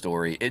main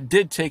story, it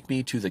did take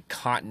me to the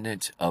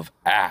continent of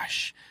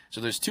Ash. So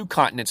there's 2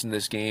 continents in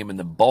this game, and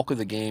the bulk of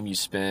the game you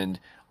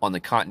spend on the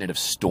continent of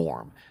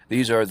Storm.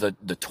 These are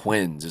the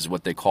twins, is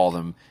what they call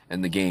them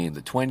in the game,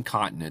 the twin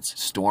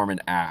continents, Storm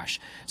and Ash.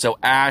 So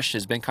Ash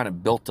has been kind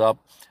of built up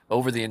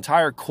over the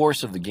entire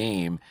course of the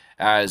game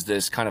as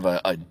this kind of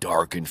a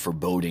dark and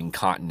foreboding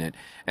continent.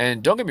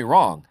 And don't get me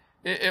wrong,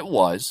 it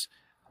was.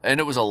 And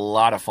it was a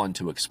lot of fun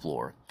to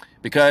explore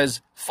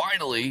because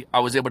finally I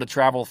was able to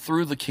travel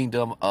through the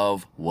kingdom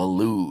of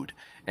Waloed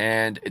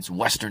and its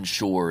western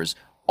shores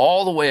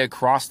all the way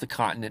across the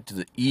continent to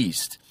the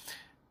east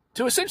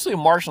to essentially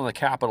marshal in the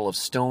capital of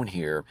Stone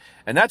here.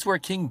 And that's where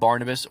King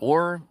Barnabas,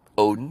 or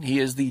Odin, he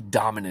is the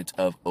dominant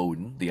of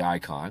Odin, the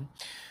icon.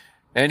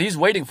 And he's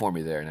waiting for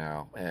me there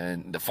now.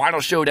 And the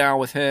final showdown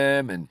with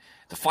him and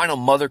the final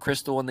mother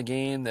crystal in the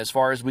game, as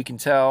far as we can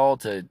tell,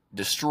 to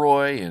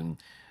destroy. And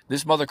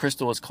this mother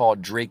crystal is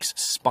called Drake's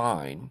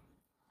Spine.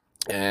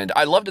 And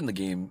I loved in the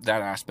game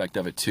that aspect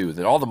of it too,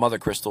 that all the mother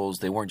crystals,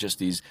 they weren't just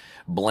these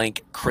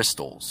blank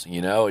crystals,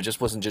 you know, it just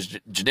wasn't just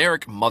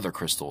generic mother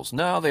crystals.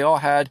 No, they all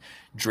had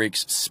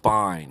Drake's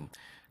spine,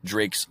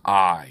 Drake's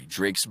eye,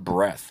 Drake's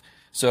breath.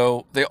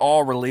 So they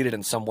all related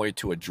in some way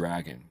to a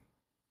dragon,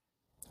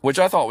 which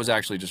I thought was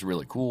actually just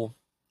really cool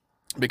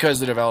because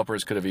the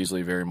developers could have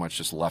easily very much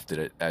just left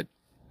it at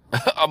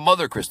a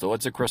mother crystal.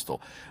 It's a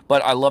crystal.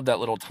 But I love that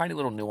little tiny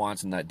little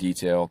nuance and that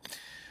detail.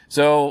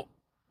 So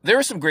there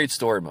are some great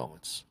story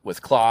moments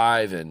with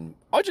Clive and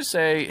I'll just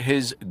say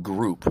his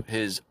group,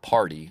 his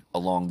party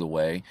along the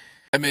way.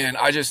 I mean,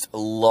 I just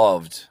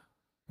loved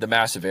the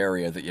massive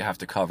area that you have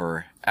to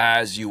cover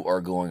as you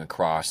are going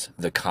across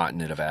the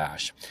continent of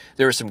Ash.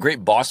 There are some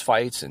great boss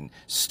fights and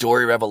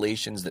story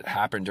revelations that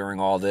happened during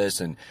all this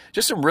and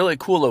just some really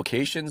cool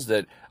locations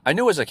that I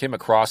knew as I came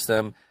across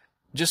them,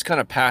 just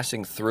kind of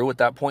passing through at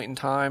that point in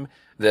time,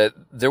 that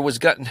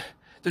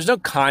there's no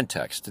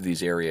context to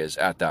these areas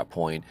at that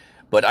point,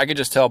 but I could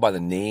just tell by the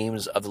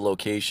names of the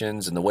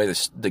locations and the way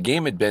the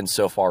game had been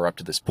so far up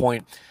to this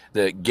point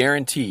that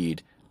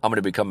guaranteed I'm going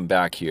to be coming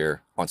back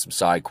here on some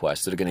side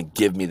quests that are going to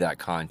give me that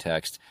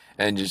context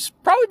and just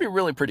probably be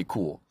really pretty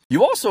cool.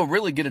 You also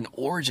really get an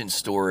origin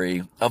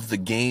story of the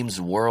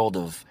game's world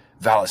of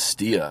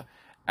Valistia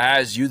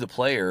as you, the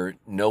player,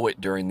 know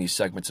it during these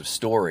segments of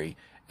story.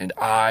 And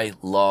I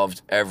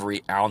loved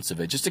every ounce of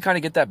it, just to kind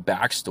of get that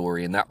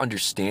backstory and that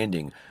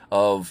understanding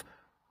of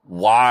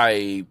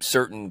why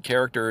certain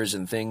characters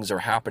and things are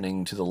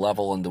happening to the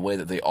level and the way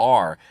that they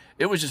are.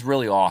 It was just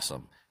really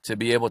awesome to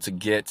be able to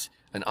get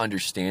an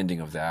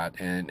understanding of that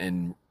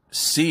and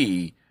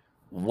see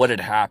what had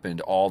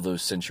happened all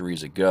those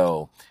centuries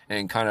ago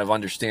and kind of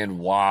understand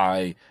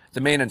why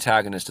the main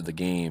antagonist of the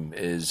game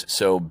is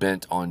so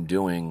bent on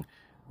doing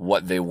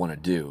what they want to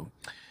do.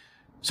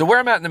 So where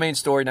I'm at in the main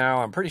story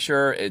now, I'm pretty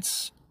sure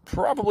it's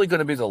probably going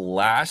to be the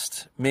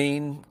last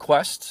main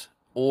quest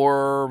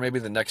or maybe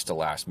the next to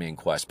last main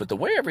quest. But the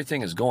way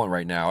everything is going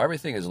right now,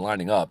 everything is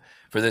lining up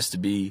for this to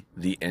be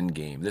the end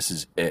game. This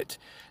is it.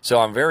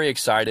 So I'm very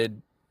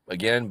excited,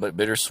 again, but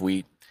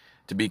bittersweet,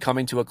 to be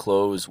coming to a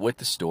close with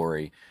the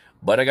story.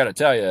 But I got to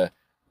tell you,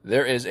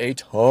 there is a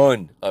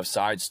ton of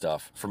side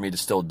stuff for me to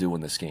still do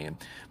in this game.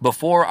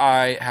 Before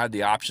I had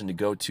the option to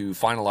go to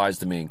finalize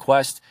the main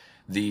quest,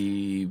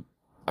 the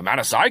amount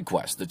of side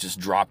quests that just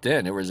dropped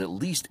in, there was at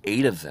least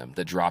 8 of them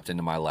that dropped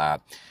into my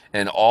lap.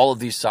 And all of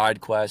these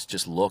side quests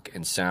just look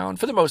and sound,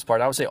 for the most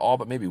part, I would say all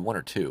but maybe 1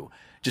 or 2,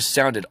 just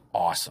sounded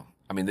awesome.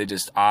 I mean,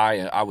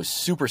 I was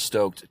super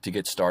stoked to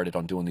get started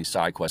on doing these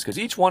side quests, because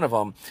each one of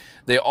them,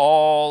 they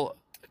all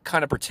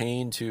kind of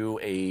pertain to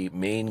a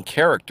main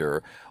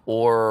character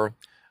or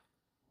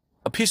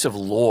a piece of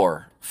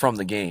lore from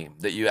the game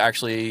that you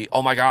actually,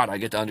 oh my God, I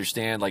get to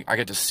understand, like I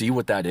get to see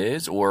what that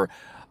is, or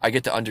I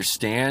get to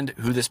understand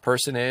who this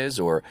person is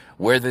or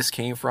where this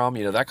came from,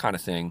 you know, that kind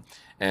of thing.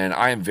 And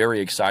I am very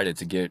excited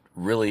to get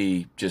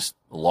really just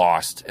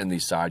lost in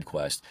these side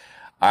quests.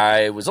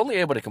 I was only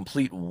able to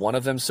complete 1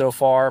 of them so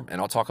far, and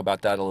I'll talk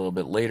about that a little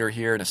bit later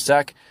here in a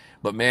sec.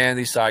 But man,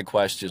 these side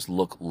quests just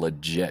look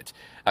legit.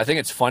 I think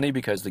it's funny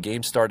because the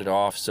game started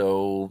off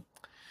so...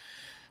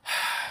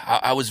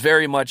 I was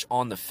very much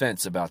on the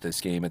fence about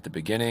this game at the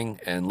beginning,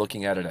 and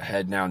looking at it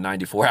ahead now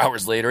 94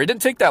 hours later, it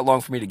didn't take that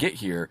long for me to get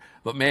here,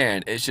 but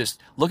man, it's just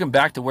looking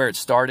back to where it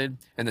started.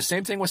 And the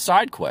same thing with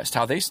side quests,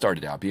 how they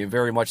started out being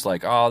very much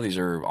like, oh, these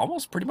are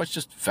almost pretty much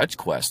just fetch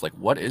quests, like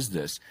what is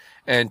this?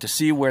 And to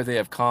see where they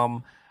have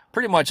come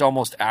pretty much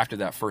almost after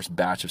that first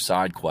batch of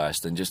side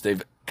quests, and just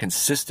they've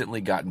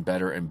consistently gotten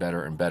better and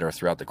better and better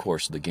throughout the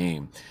course of the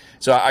game.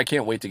 So I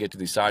can't wait to get to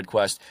these side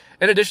quests.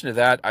 In addition to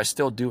that, I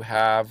still do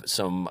have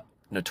some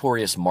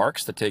notorious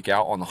marks to take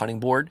out on the hunting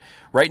board.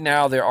 Right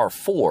now, there are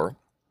 4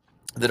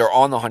 that are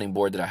on the hunting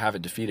board that I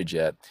haven't defeated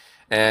yet.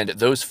 And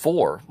those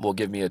 4 will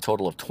give me a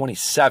total of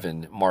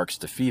 27 marks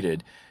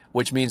defeated,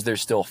 which means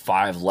there's still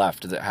 5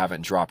 left that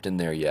haven't dropped in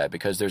there yet,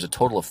 because there's a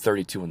total of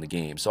 32 in the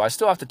game. So I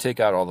still have to take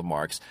out all the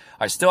marks.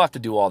 I still have to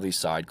do all these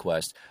side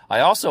quests.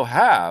 I also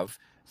have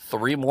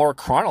 3 more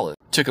chronoliths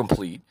to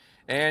complete.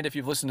 And if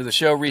you've listened to the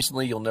show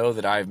recently, you'll know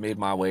that I've made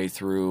my way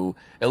through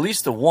at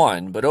least the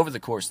 1, but over the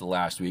course of the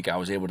last week, I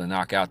was able to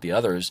knock out the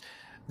others,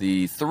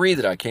 the 3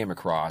 that I came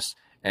across.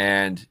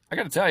 And I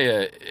got to tell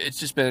you, it's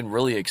just been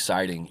really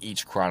exciting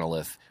each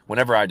chronolith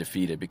whenever I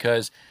defeat it,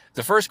 because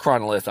the first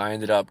chronolith, I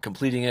ended up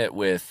completing it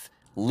with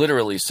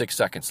literally 6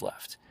 seconds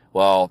left.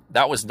 Well,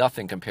 that was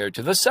nothing compared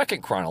to the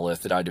second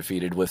chronolith that I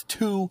defeated with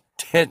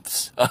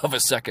 0.2 of a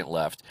second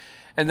left.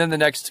 And then the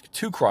next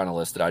 2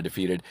 chronoliths that I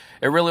defeated,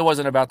 it really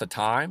wasn't about the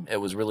time.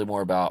 It was really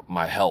more about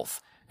my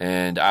health.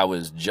 And I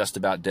was just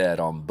about dead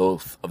on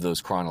both of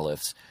those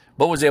chronoliths,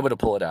 but was able to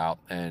pull it out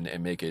and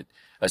make it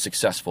a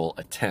successful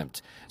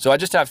attempt. So I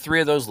just have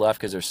 3 of those left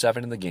because there's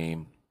 7 in the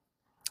game.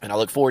 And I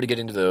look forward to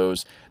getting to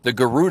those. The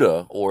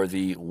Garuda, or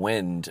the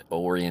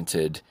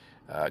wind-oriented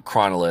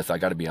chronolith, I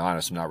got to be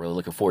honest, I'm not really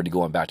looking forward to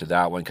going back to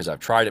that one, because I've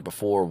tried it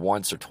before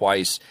once or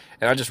twice,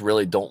 and I just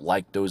really don't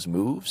like those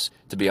moves,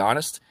 to be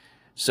honest.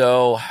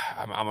 So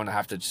I'm going to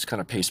have to just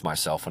kind of pace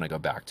myself when I go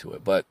back to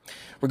it. But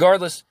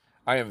regardless,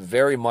 I am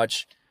very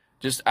much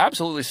just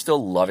absolutely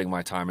still loving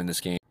my time in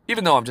this game,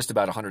 even though I'm just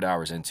about 100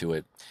 hours into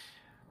it.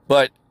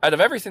 But out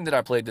of everything that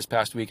I played this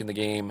past week in the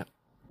game,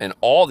 and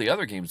all the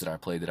other games that I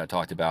played that I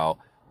talked about,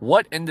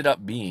 what ended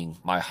up being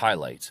my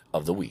highlight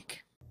of the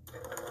week?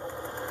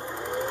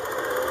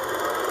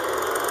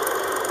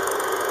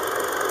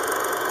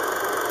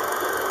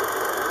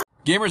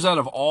 Gamers, out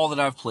of all that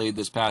I've played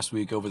this past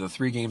week over the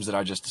 3 games that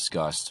I just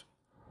discussed,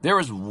 there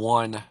was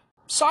one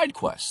side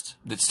quest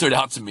that stood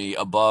out to me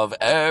above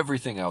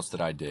everything else that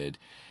I did.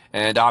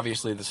 And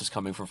obviously this is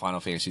coming from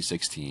Final Fantasy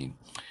XVI.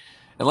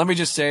 And let me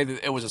just say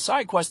that it was a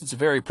side quest that's a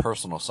very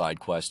personal side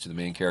quest to the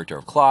main character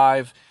of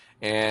Clive.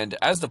 And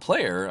as the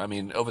player, I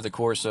mean, over the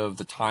course of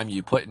the time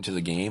you put into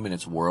the game and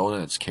its world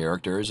and its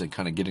characters, and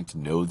kind of getting to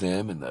know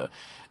them and the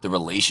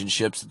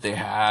relationships that they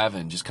have,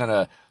 and just kind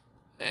of,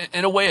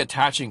 in a way,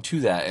 attaching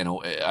to that. And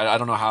I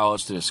don't know how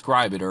else to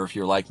describe it, or if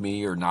you're like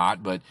me or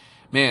not, but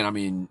man, I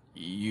mean,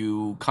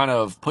 you kind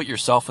of put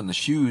yourself in the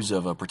shoes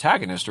of a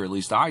protagonist, or at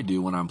least I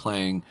do when I'm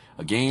playing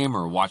a game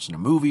or watching a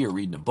movie or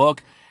reading a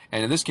book.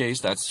 And in this case,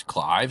 that's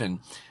Clive. And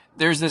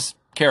there's this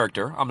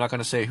character. I'm not going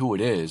to say who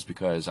it is,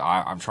 because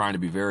I'm trying to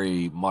be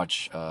very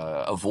much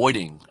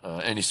avoiding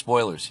any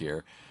spoilers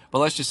here. But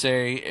let's just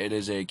say it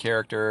is a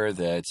character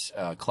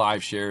that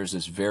Clive shares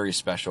this very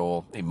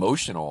special,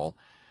 emotional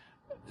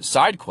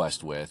side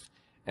quest with.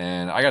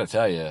 And I got to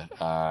tell you,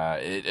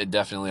 it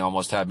definitely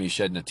almost had me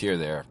shedding a tear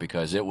there,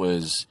 because it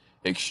was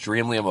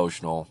extremely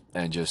emotional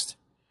and just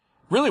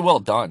really well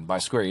done by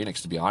Square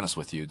Enix, to be honest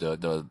with you.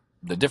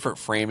 The different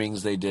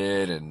framings they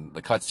did, and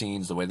the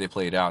cutscenes, the way they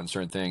played out and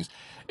certain things,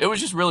 it was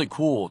just really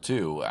cool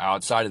too.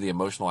 Outside of the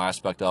emotional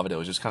aspect of it, it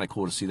was just kind of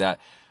cool to see that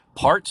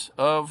part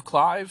of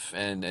Clive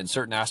and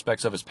certain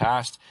aspects of his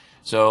past.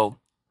 So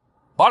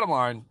Bottom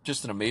line,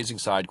 just an amazing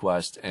side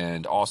quest,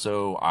 and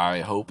also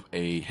I hope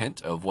a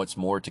hint of what's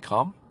more to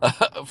come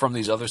from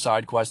these other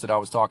side quests that I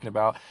was talking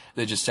about.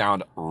 They just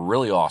sound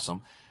really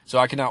awesome. So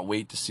I cannot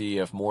wait to see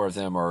if more of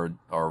them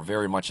are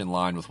very much in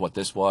line with what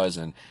this was.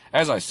 And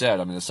as I said,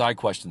 I mean, the side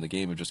quests in the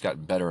game have just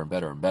gotten better and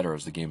better and better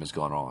as the game has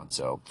gone on.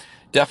 So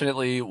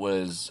definitely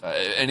was,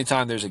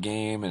 anytime there's a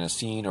game and a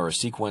scene or a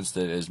sequence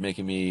that is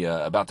making me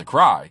about to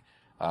cry,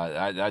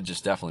 that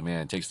just definitely,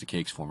 man, takes the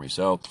cakes for me.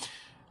 So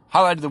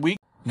highlight of the week.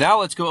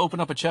 Now let's go open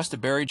up a chest of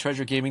buried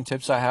treasure gaming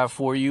tips I have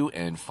for you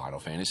in Final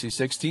Fantasy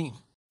XVI.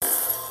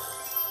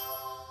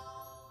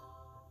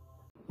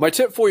 My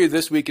tip for you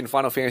this week in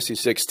Final Fantasy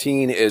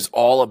XVI is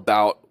all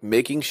about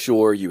making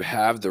sure you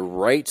have the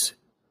right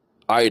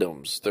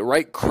items, the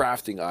right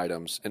crafting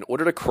items in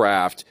order to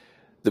craft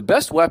the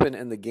best weapon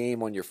in the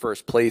game on your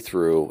first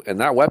playthrough, and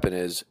that weapon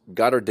is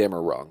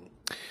Götterdämmerung.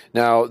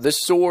 Now, this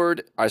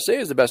sword, I say,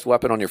 is the best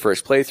weapon on your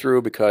first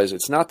playthrough because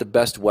it's not the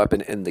best weapon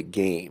in the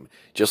game.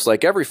 Just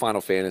like every Final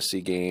Fantasy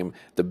game,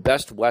 the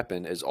best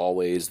weapon is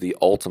always the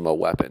Ultima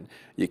weapon.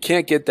 You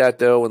can't get that,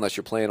 though, unless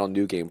you're playing on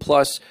New Game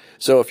Plus.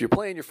 So if you're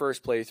playing your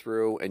first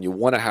playthrough and you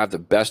want to have the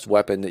best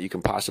weapon that you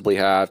can possibly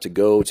have to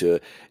go to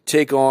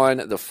take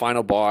on the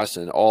final boss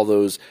and all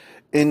those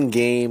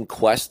in-game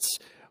quests,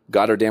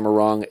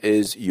 Götterdämmerung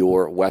is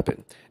your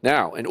weapon.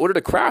 Now, in order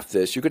to craft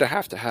this, you're going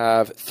to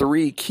have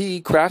 3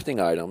 key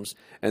crafting items,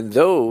 and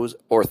those,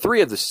 or 3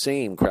 of the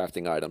same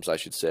crafting items, I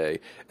should say,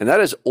 and that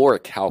is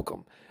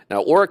orichalcum.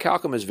 Now,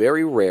 orichalcum is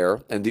very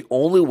rare, and the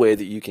only way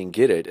that you can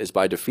get it is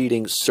by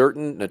defeating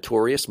certain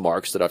notorious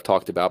marks that I've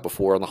talked about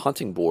before on the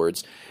hunting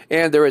boards,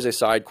 and there is a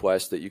side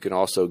quest that you can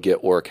also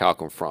get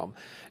orichalcum from.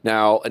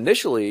 Now,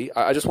 initially,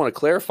 I just want to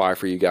clarify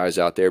for you guys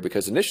out there,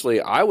 because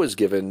initially I was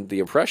given the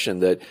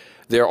impression that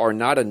there are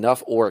not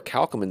enough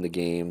orichalcum in the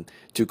game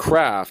to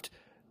craft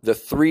the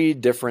 3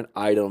 different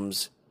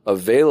items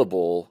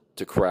available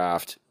to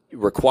craft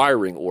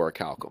requiring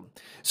orichalcum.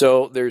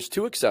 So there's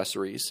 2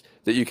 accessories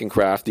that you can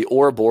craft, the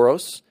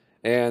Ouroboros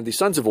and the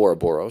Sons of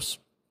Ouroboros,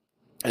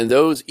 and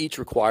those each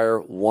require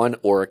 1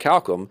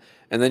 orichalcum,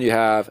 and then you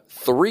have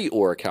 3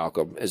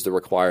 orichalcum as the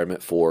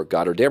requirement for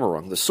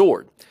Götterdämmerung, the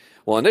sword.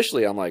 Well,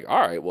 initially, I'm like, all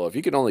right, well, if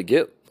you can only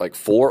get like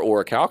 4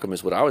 orichalcum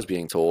is what I was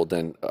being told,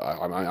 then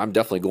I'm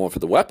definitely going for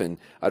the weapon.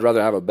 I'd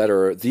rather have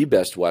the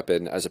best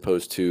weapon as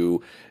opposed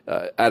to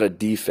add a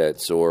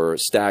defense or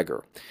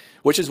stagger,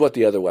 which is what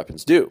the other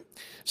weapons do.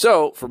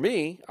 So for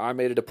me, I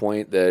made it a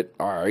point that,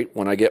 all right,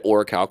 when I get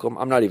orichalcum,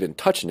 I'm not even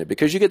touching it,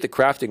 because you get the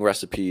crafting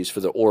recipes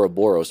for the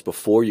Ouroboros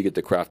before you get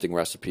the crafting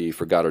recipe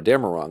for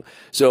Götterdämmerung.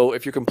 So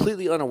if you're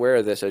completely unaware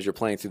of this as you're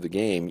playing through the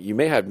game, you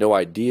may have no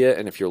idea,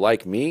 and if you're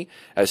like me,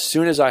 as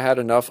soon as I had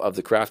enough of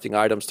the crafting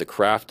items to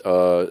craft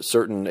a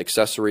certain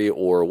accessory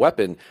or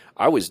weapon,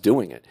 I was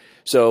doing it.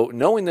 So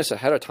knowing this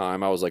ahead of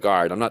time, I was like, all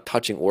right, I'm not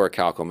touching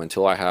orichalcum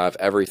until I have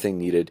everything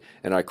needed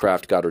and I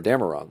craft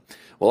Götterdämmerung.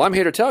 Well, I'm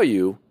here to tell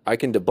you I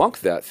can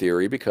debunk that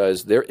theory,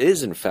 because there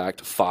is, in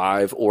fact,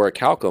 5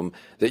 orichalcum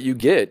that you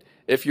get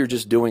if you're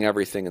just doing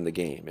everything in the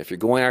game. If you're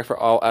going after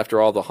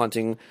all the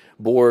hunting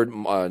board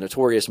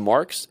notorious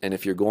marks, and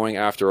if you're going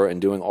after and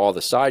doing all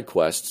the side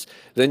quests,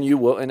 then you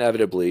will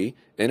inevitably,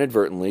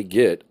 inadvertently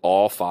get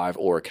all 5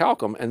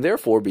 orichalcum, and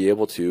therefore be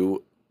able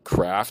to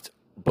craft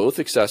both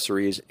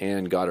accessories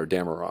and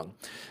Götterdämmerung.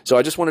 So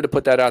I just wanted to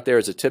put that out there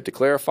as a tip to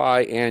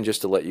clarify, and just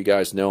to let you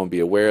guys know and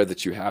be aware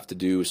that you have to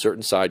do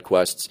certain side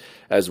quests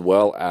as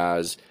well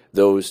as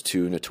those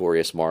 2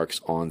 notorious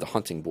marks on the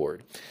hunting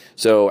board.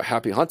 So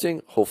happy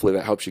hunting. Hopefully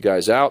that helps you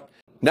guys out.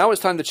 Now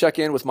it's time to check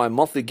in with my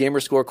monthly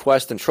gamerscore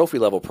quest and trophy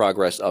level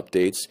progress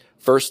updates.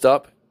 First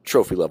up,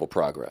 trophy level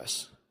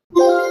progress.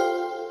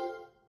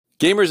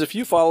 Gamers, if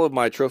you followed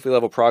my trophy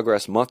level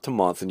progress month to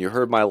month and you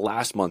heard my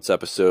last month's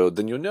episode,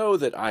 then you'll know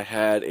that I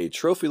had a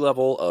trophy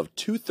level of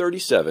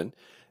 237,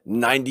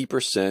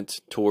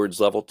 90% towards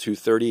level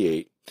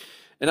 238,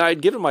 and I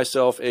had given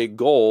myself a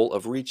goal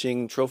of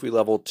reaching trophy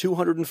level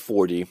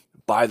 240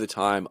 by the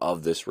time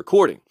of this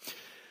recording.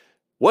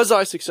 Was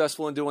I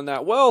successful in doing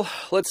that? Well,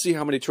 let's see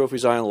how many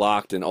trophies I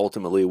unlocked and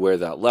ultimately where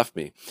that left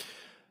me.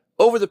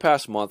 Over the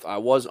past month, I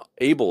was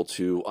able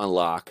to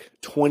unlock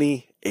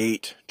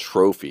 28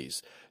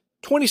 trophies.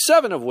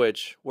 27 of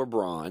which were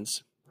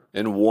bronze,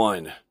 and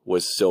 1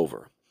 was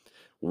silver.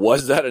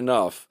 Was that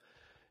enough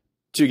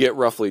to get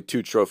roughly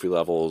 2 trophy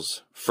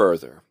levels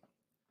further?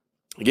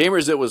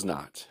 Gamers, it was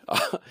not.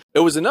 It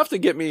was enough to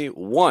get me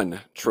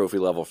 1 trophy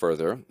level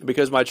further,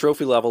 because my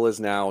trophy level is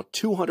now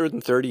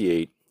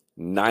 238,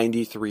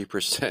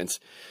 93%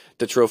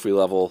 to trophy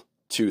level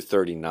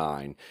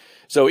 239.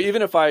 So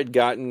even if I had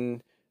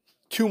gotten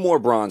 2 more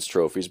bronze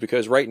trophies,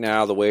 because right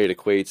now the way it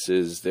equates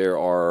is there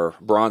are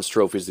bronze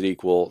trophies that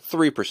equal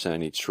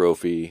 3% each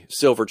trophy,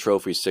 silver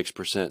trophies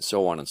 6%,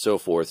 so on and so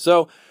forth.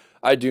 So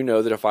I do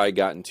know that if I had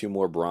gotten 2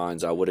 more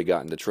bronze, I would have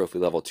gotten to trophy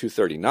level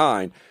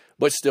 239,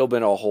 but still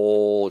been a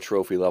whole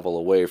trophy level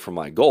away from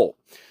my goal.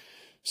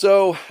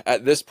 So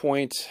at this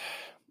point,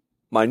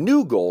 my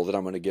new goal that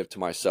I'm going to give to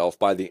myself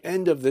by the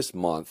end of this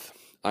month,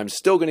 I'm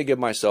still going to give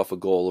myself a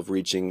goal of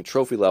reaching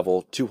trophy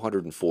level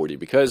 240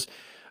 because,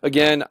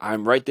 again,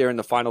 I'm right there in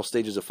the final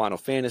stages of Final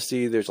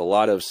Fantasy. There's a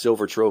lot of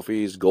silver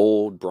trophies,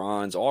 gold,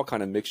 bronze, all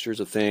kind of mixtures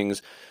of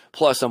things.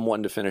 Plus, I'm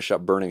wanting to finish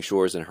up Burning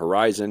Shores and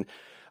Horizon.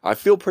 I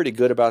feel pretty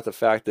good about the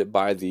fact that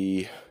by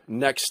the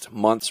next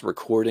month's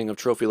recording of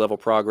trophy level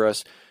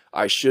progress,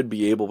 I should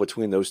be able,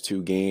 between those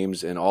two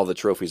games and all the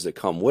trophies that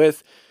come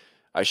with,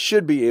 I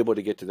should be able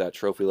to get to that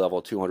trophy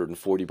level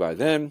 240 by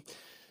then.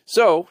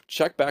 So,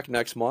 check back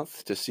next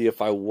month to see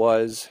if I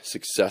was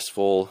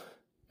successful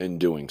in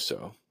doing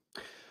so.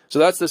 So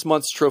that's this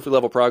month's trophy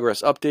level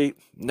progress update.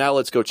 Now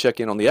let's go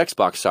check in on the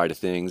Xbox side of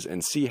things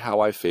and see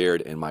how I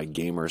fared in my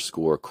gamer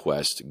score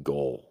quest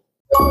goal.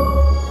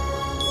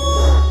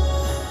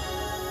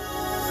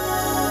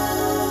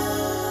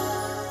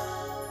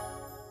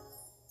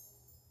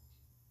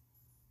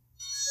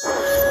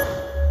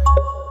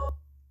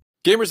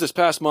 Gamers, this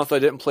past month I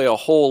didn't play a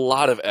whole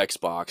lot of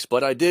Xbox,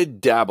 but I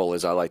did dabble,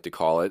 as I like to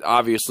call it.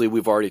 Obviously,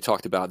 we've already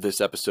talked about this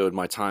episode,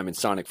 my time in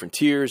Sonic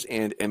Frontiers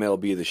and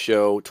MLB The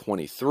Show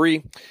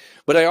 23.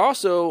 But I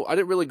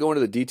didn't really go into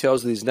the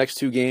details of these next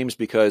two games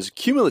because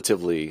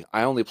cumulatively,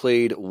 I only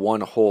played 1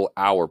 whole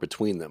hour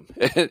between them.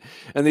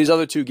 And these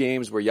other two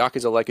games were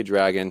Yakuza Like a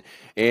Dragon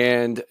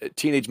and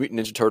Teenage Mutant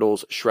Ninja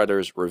Turtles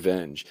Shredder's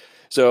Revenge.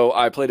 So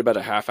I played about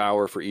a half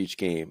hour for each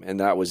game, and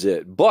that was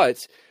it.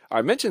 But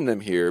I mentioned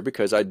them here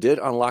because I did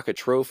unlock a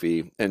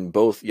trophy in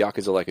both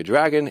Yakuza Like a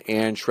Dragon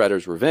and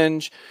Shredder's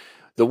Revenge.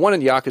 The one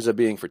in Yakuza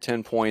being for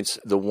 10 points,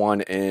 the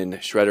one in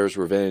Shredder's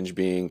Revenge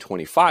being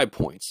 25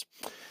 points.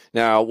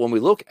 Now, when we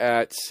look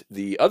at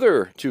the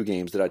other two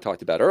games that I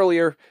talked about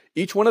earlier,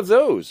 each one of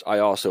those I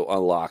also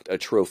unlocked a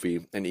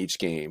trophy in each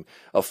game.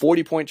 A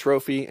 40-point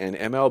trophy in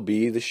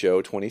MLB The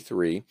Show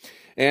 23,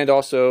 and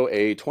also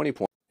a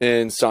 20-point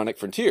in Sonic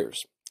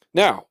Frontiers.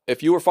 Now,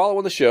 if you were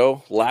following the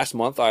show, last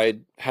month I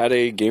had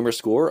a gamer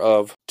score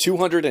of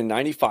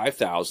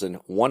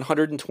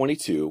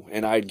 295,122,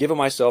 and I'd given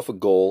myself a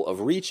goal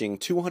of reaching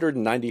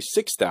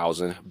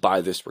 296,000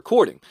 by this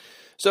recording.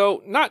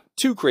 So, not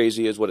too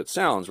crazy is what it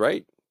sounds,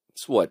 right?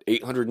 It's what,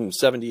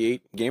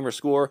 878 gamer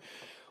score?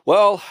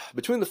 Well,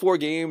 between the 4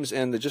 games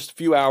and the just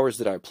few hours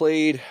that I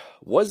played,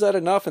 was that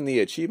enough in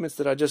the achievements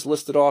that I just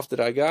listed off that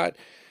I got?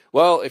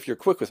 Well, if you're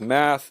quick with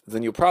math,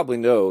 then you'll probably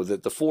know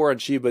that the 4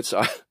 achievements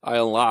I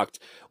unlocked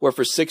were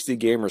for 60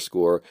 gamer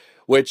score,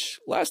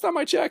 which, last time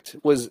I checked,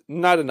 was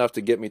not enough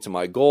to get me to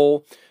my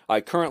goal.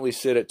 I currently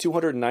sit at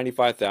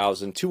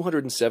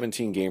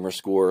 295,217 gamer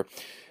score,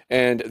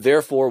 and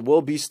therefore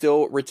will be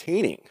still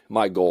retaining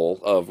my goal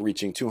of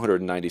reaching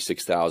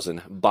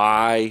 296,000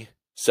 by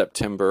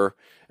September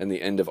and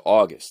the end of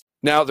August.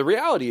 Now, the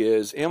reality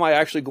is, am I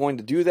actually going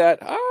to do that?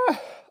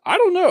 I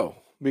don't know,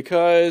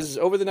 because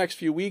over the next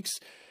few weeks,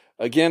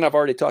 again, I've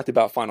already talked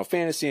about Final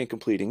Fantasy and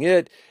completing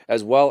it,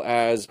 as well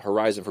as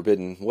Horizon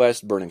Forbidden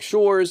West, Burning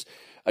Shores.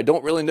 I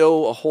don't really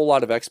know a whole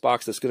lot of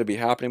Xbox that's going to be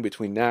happening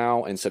between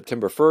now and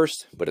September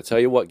 1st, but I tell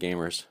you what,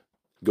 gamers,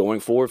 going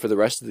forward for the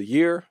rest of the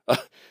year,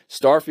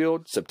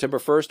 Starfield, September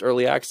 1st,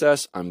 early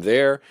access, I'm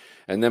there.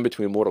 And then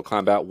between Mortal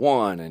Kombat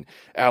 1 and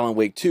Alan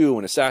Wake 2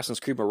 and Assassin's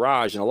Creed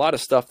Mirage and a lot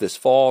of stuff this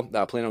fall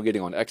that I plan on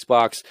getting on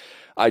Xbox,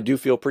 I do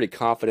feel pretty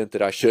confident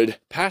that I should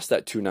pass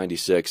that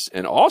 296.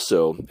 And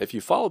also, if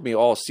you followed me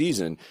all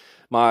season,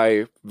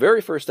 my very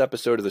first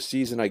episode of the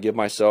season, I give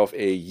myself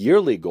a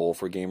yearly goal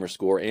for gamer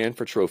score and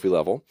for trophy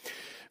level.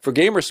 For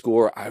gamer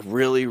score, I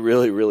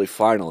really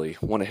finally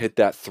want to hit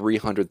that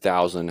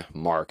 300,000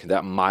 mark,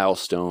 that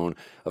milestone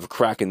of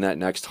cracking that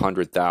next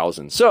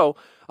 100,000. So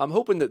I'm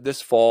hoping that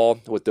this fall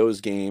with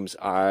those games,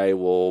 I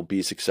will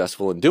be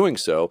successful in doing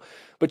so.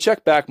 But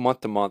check back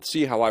month to month,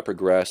 see how I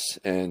progress,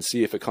 and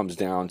see if it comes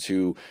down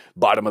to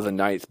bottom of the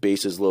ninth,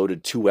 bases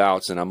loaded, 2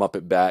 outs, and I'm up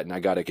at bat, and I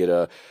got to get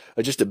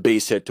just a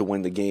base hit to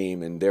win the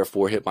game, and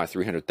therefore hit my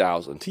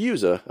 300,000, to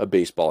use a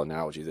baseball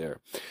analogy there.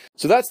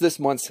 So that's this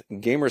month's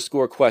Gamer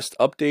Score Quest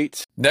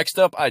update. Next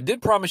up, I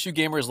did promise you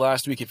gamers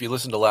last week, if you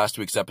listened to last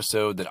week's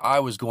episode, that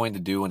I was going to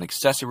do an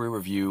accessory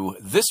review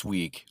this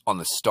week on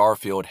the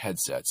Starfield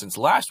headset, since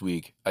last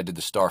week I did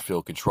the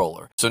Starfield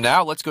controller. So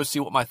now let's go see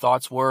what my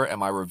thoughts were and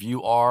my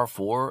review are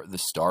for the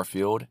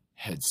Starfield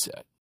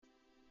headset.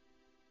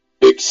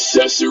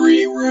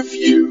 Accessory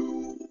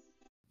review.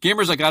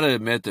 Gamers, I gotta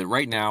admit that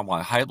right now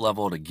my hype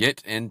level to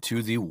get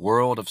into the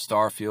world of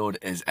Starfield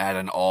is at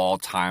an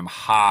all-time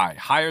high,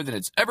 higher than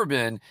it's ever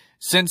been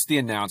since the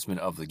announcement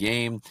of the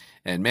game.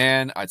 And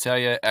man, I tell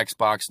you,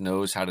 Xbox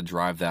knows how to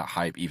drive that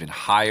hype even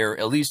higher,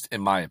 at least in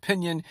my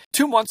opinion.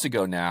 2 months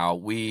ago now,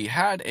 we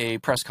had a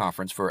press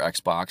conference for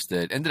Xbox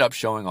that ended up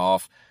showing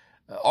off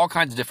all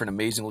kinds of different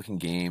amazing looking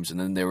games, and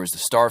then there was the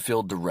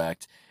Starfield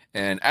Direct.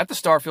 And at the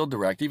Starfield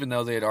Direct, even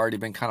though they had already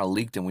been kind of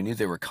leaked and we knew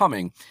they were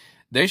coming,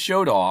 they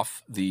showed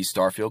off the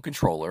Starfield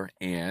controller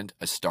and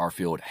a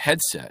Starfield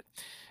headset,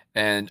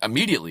 and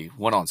immediately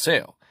went on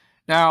sale.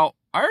 Now,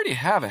 I already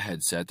have a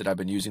headset that I've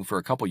been using for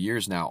a couple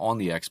years now on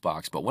the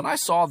Xbox, but when I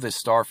saw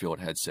this Starfield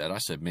headset, I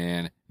said,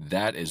 man,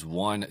 that is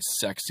one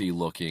sexy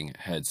looking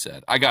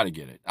headset. I gotta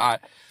get it.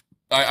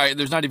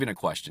 There's not even a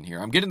question here.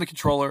 I'm getting the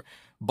controller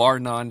bar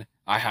none,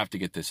 I have to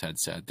get this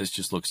headset. This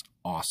just looks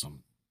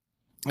awesome.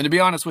 And to be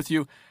honest with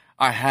you,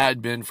 I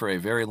had been for a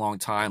very long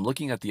time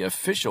looking at the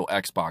official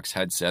Xbox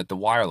headset, the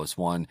wireless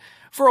one,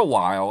 for a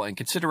while and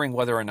considering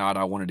whether or not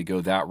I wanted to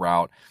go that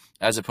route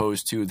as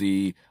opposed to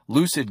the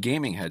Lucid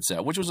gaming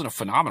headset, which was a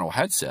phenomenal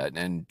headset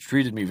and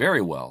treated me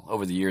very well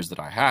over the years that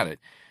I had it.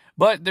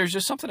 But there's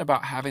just something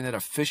about having that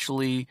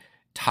officially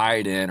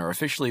tied in or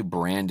officially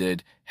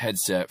branded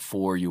headset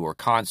for your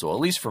console,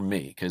 at least for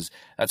me, because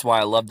that's why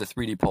I love the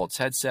 3D Pulse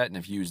headset and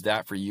have used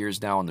that for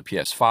years now on the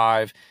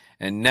PS5.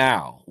 And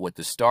now, with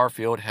the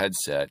Starfield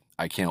headset,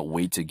 I can't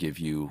wait to give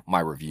you my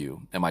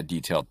review and my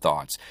detailed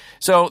thoughts.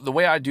 So, the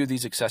way I do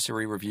these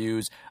accessory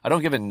reviews, I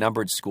don't give a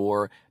numbered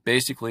score.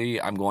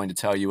 Basically, I'm going to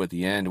tell you at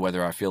the end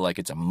whether I feel like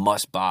it's a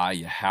must-buy,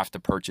 you have to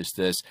purchase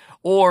this,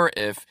 or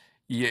if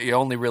you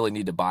only really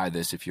need to buy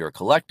this if you're a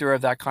collector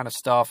of that kind of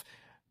stuff.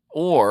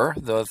 Or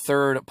the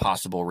third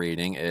possible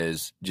rating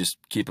is just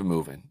keep it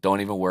moving.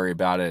 Don't even worry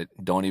about it.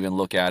 Don't even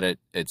look at it.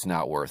 It's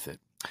not worth it.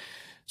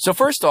 So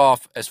first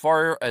off, as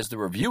far as the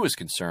review is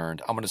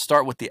concerned, I'm going to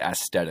start with the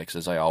aesthetics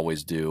as I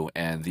always do,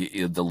 and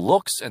the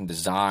looks and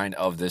design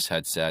of this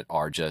headset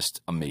are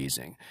just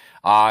amazing.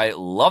 I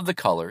love the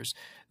colors.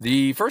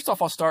 First off,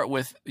 I'll start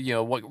with,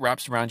 what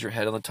wraps around your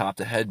head on the top,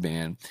 the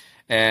headband,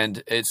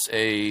 and it's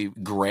a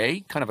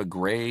gray, kind of a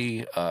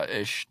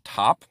gray-ish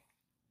top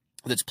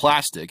that's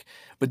plastic,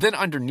 but then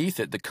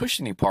underneath it, the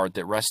cushiony part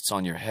that rests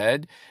on your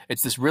head,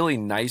 it's this really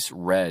nice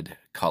red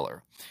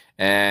color.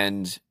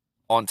 And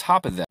on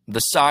top of that, the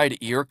side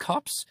ear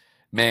cups,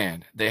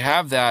 man, they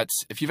have that.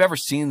 If you've ever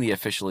seen the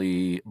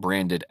officially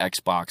branded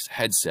Xbox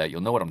headset,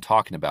 you'll know what I'm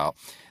talking about.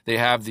 They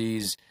have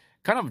these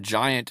kind of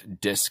giant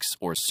discs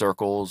or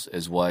circles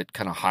is what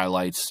kind of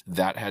highlights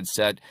that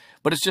headset,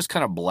 but it's just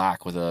kind of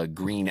black with a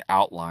green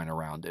outline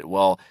around it.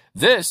 Well,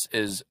 this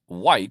is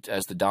white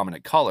as the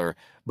dominant color,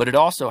 but it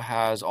also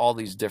has all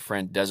these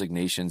different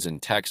designations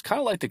and text, kind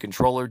of like the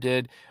controller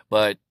did,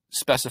 but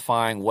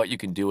specifying what you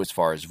can do as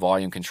far as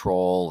volume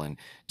control and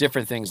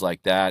different things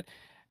like that,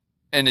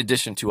 in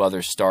addition to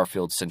other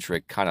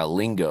Starfield-centric kind of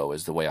lingo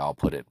is the way I'll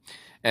put it.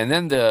 And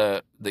then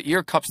the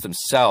ear cups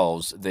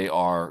themselves, they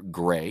are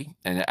gray,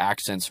 and it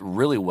accents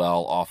really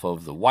well off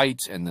of the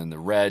white and then the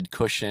red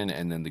cushion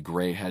and then the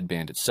gray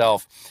headband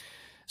itself.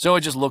 So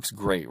it just looks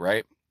great,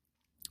 right?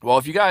 Well,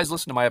 if you guys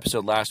listened to my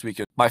episode last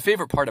week, my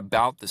favorite part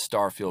about the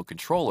Starfield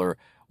controller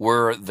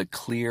were the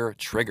clear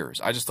triggers.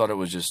 I just thought it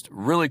was just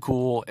really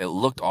cool. It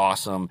looked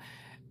awesome.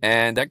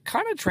 And that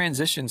kind of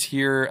transitions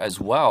here as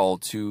well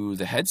to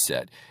the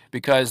headset,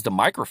 because the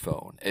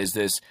microphone is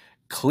this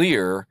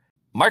clear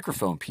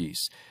microphone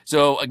piece.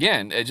 So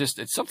again,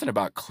 it's something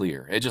about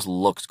clear. It just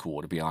looks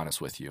cool, to be honest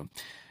with you.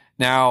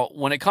 Now,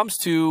 when it comes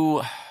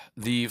to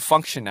the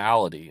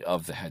functionality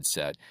of the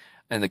headset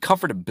and the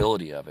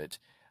comfortability of it,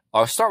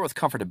 I'll start with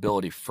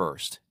comfortability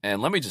first.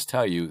 And let me just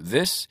tell you,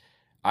 this,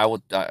 I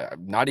will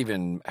not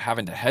even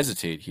having to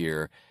hesitate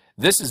here,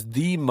 this is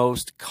the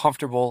most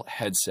comfortable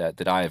headset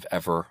that I have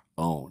ever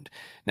owned.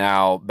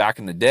 Now, back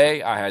in the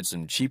day, I had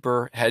some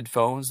cheaper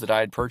headphones that I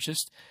had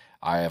purchased.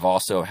 I have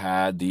also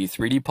had the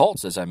 3D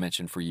Pulse, as I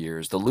mentioned, for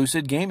years, the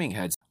Lucid gaming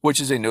headset, which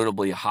is a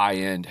notably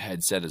high-end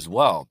headset as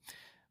well.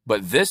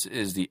 But this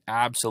is the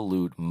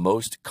absolute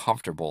most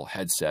comfortable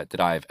headset that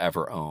I have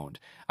ever owned.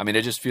 I mean,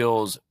 it just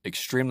feels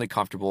extremely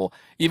comfortable.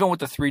 Even with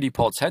the 3D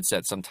Pulse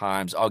headset,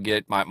 sometimes I'll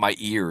get my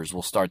ears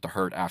will start to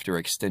hurt after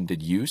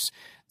extended use.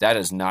 That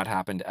has not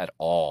happened at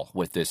all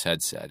with this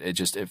headset.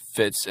 It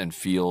fits and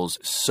feels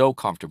so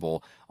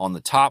comfortable on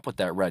the top with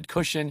that red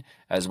cushion,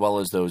 as well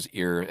as those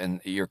ear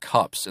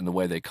cups and the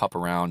way they cup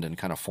around and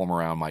kind of form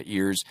around my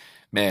ears.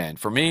 Man,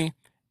 for me,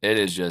 it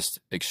is just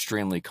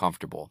extremely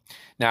comfortable.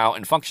 Now,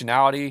 in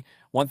functionality,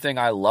 one thing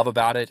I love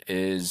about it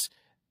is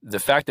the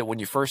fact that when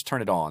you first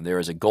turn it on, there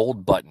is a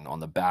gold button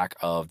on the back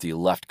of the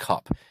left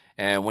cup.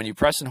 And when you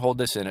press and hold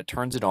this in, it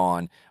turns it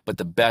on. But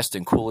the best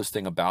and coolest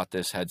thing about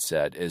this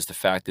headset is the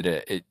fact that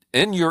it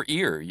in your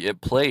ear, it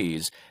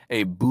plays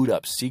a boot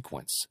up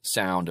sequence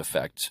sound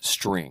effect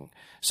string.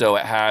 So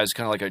it has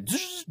kind of like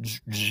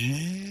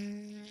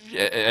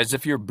as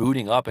if you're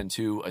booting up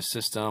into a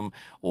system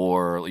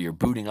or you're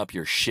booting up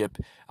your ship.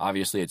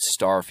 Obviously, it's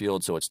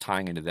Starfield, so it's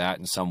tying into that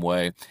in some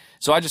way.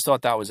 So I just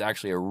thought that was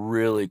actually a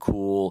really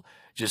cool,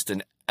 just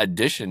an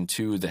addition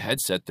to the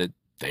headset that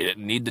they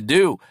didn't need to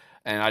do.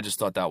 And I just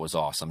thought that was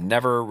awesome.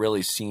 Never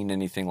really seen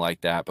anything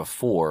like that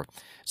before.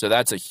 So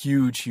that's a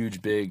huge,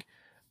 huge, big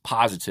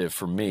positive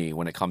for me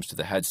when it comes to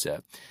the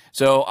headset.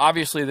 So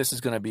obviously this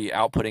is going to be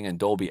outputting in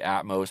Dolby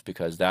Atmos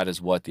because that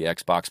is what the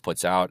Xbox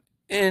puts out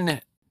in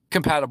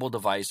compatible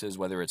devices,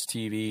 whether it's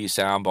TV,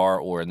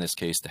 soundbar, or in this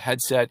case, the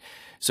headset.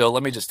 So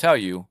let me just tell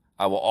you,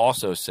 I will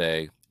also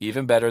say,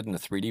 even better than the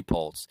 3D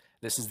Pulse,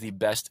 this is the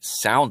best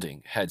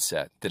sounding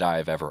headset that I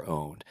have ever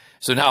owned.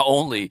 So not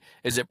only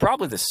is it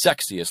probably the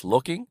sexiest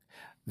looking,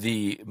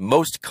 the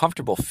most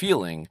comfortable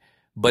feeling,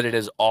 but it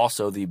is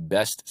also the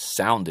best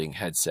sounding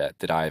headset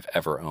that I've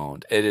ever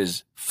owned. It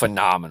is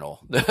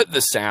phenomenal,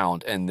 the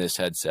sound in this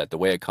headset, the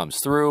way it comes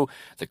through,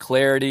 the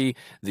clarity,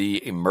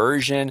 the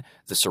immersion,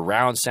 the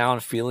surround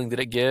sound feeling that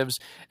it gives.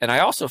 And I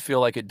also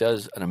feel like it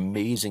does an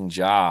amazing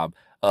job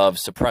of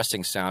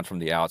suppressing sound from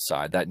the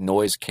outside, that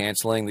noise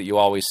canceling that you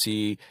always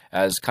see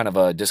as kind of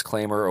a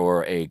disclaimer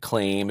or a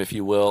claim, if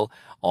you will,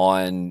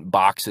 on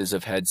boxes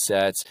of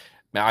headsets.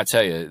 Man, I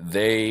tell you,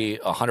 they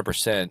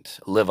 100%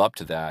 live up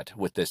to that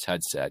with this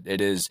headset.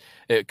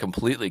 It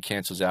completely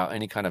cancels out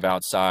any kind of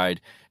outside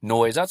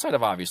noise, outside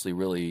of obviously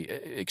really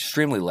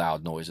extremely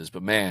loud noises.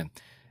 But man,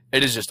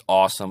 it is just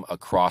awesome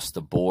across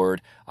the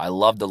board. I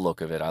love the look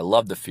of it. I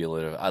love the feel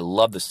of it. I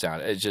love the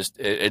sound.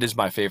 It is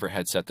my favorite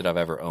headset that I've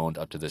ever owned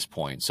up to this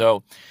point.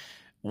 So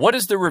what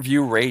is the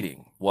review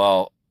rating?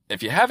 Well,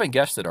 if you haven't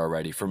guessed it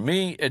already, for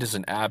me, it is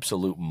an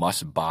absolute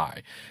must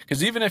buy.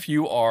 Because even if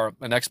you are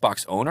an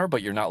Xbox owner,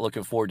 but you're not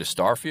looking forward to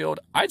Starfield,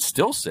 I'd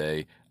still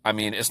say, I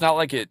mean, it's not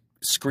like it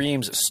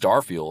screams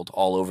Starfield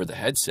all over the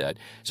headset.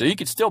 So you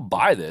could still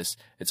buy this.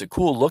 It's a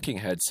cool looking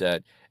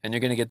headset, and you're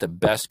going to get the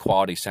best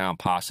quality sound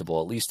possible,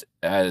 at least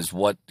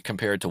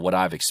compared to what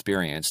I've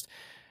experienced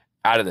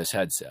out of this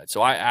headset.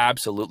 So I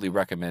absolutely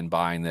recommend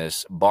buying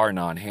this, bar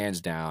none,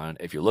 hands down.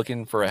 If you're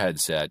looking for a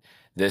headset,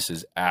 this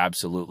is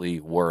absolutely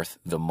worth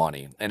the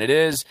money. And it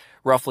is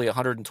roughly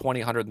 $120,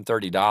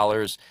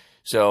 $130.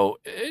 So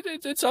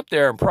it's up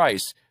there in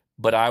price,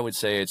 but I would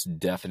say it's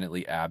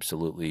definitely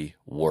absolutely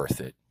worth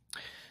it.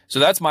 So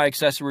that's my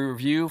accessory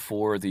review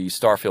for the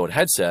Starfield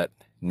headset.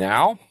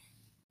 Now,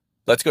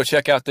 let's go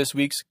check out this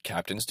week's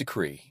Captain's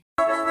Decree.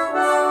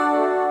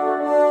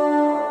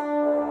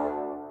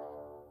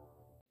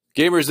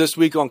 Gamers, this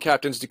week on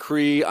Captain's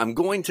Decree, I'm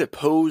going to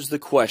pose the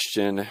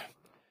question,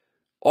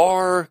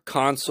 are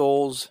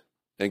consoles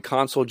and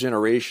console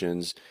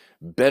generations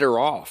better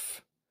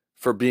off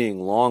for being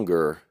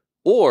longer,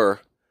 or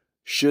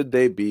should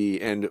they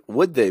be and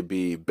would they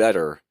be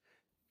better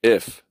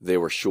if they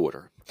were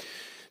shorter?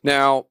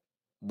 Now,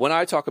 when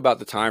I talk about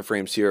the time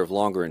frames here of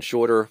longer and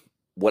shorter,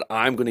 what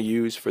I'm going to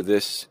use for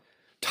this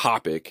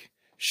topic,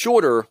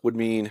 shorter would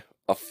mean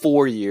a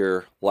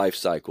 4-year life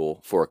cycle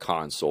for a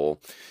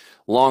console,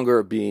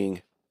 longer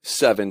being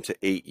 7 to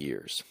 8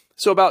 years.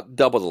 So about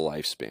double the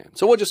lifespan.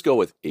 So we'll just go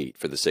with 8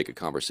 for the sake of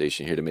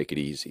conversation here to make it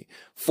easy.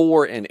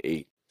 4 and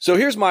 8. So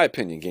here's my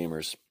opinion,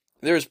 gamers.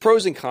 There's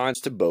pros and cons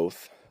to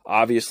both.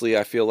 Obviously,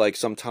 I feel like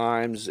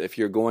sometimes if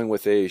you're going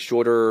with a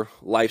shorter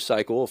life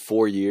cycle of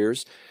 4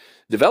 years,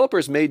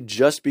 developers may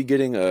just be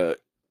getting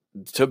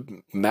to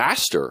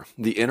master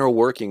the inner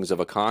workings of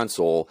a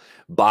console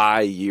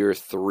by year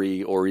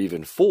 3 or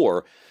even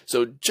 4.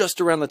 So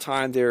just around the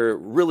time they're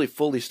really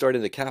fully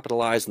starting to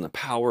capitalize on the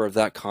power of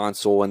that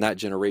console and that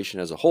generation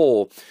as a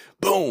whole,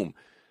 boom,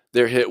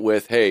 they're hit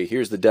with, hey,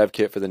 here's the dev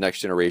kit for the next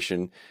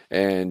generation,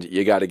 and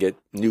you got to get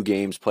new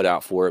games put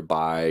out for it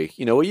by,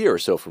 a year or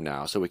so from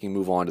now, so we can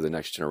move on to the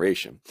next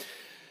generation.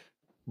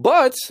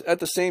 But at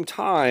the same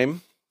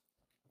time,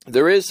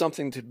 there is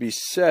something to be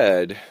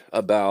said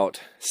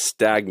about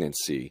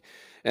stagnancy.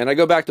 And I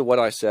go back to what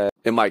I said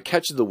in my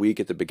catch of the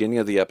week at the beginning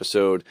of the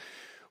episode,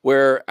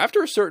 where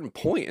after a certain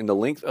point in the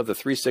length of the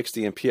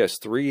 360 and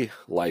PS3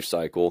 life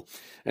cycle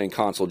and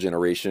console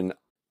generation,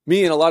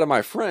 me and a lot of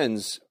my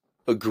friends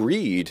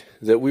agreed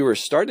that we were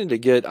starting to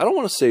get, I don't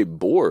want to say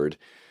bored,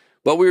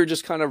 but we were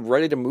just kind of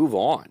ready to move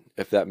on,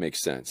 if that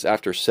makes sense,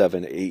 after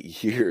 7,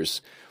 8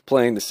 years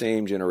playing the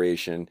same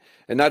generation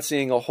and not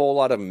seeing a whole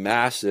lot of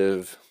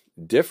massive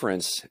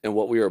difference in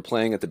what we were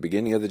playing at the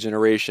beginning of the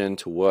generation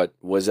to what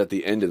was at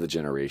the end of the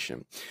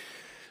generation.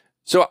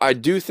 So I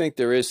do think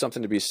there is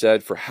something to be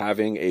said for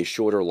having a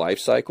shorter life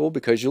cycle,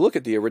 because you look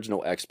at the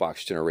original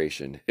Xbox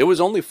generation, it was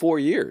only 4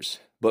 years,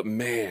 but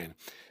man,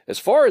 as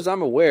far as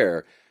I'm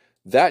aware,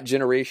 that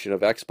generation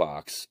of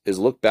Xbox is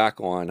looked back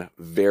on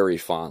very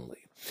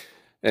fondly.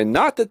 And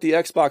not that the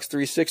Xbox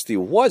 360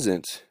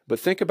 wasn't, but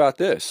think about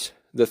this.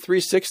 The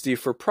 360,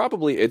 for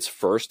probably its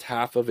first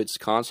half of its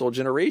console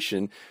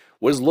generation,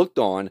 was looked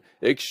on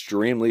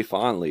extremely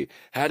fondly,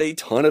 had a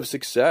ton of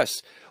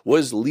success,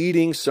 was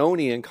leading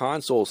Sony in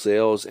console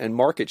sales and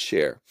market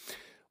share.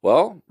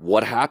 Well,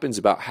 what happens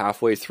about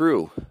halfway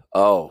through?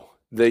 Oh,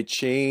 they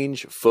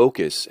change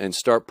focus and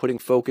start putting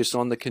focus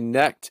on the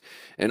Kinect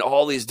and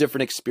all these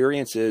different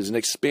experiences and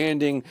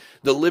expanding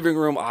the living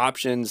room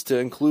options to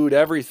include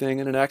everything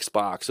in an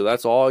Xbox. So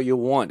that's all you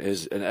want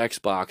is an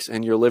Xbox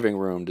in your living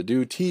room to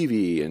do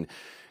TV. And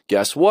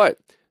guess what?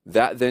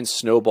 That then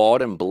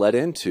snowballed and bled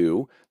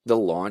into the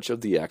launch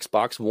of the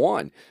Xbox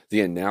One,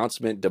 the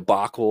announcement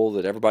debacle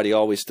that everybody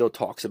always still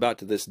talks about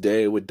to this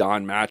day with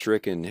Don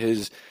Matrick and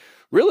his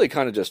really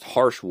kind of just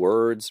harsh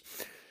words.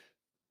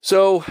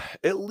 So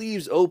it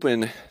leaves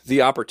open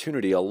the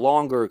opportunity, a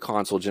longer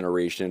console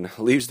generation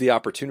leaves the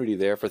opportunity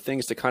there for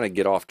things to kind of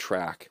get off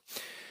track.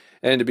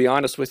 And to be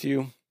honest with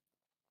you,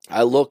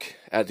 I look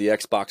at the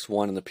Xbox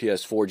One and the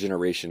PS4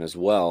 generation as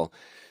well,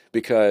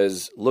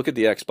 because look at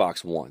the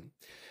Xbox One.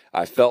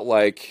 I felt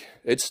like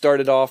it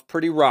started off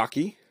pretty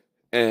rocky,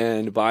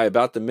 And by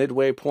about the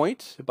midway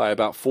point, by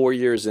about 4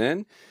 years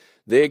in,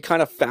 they had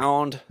kind of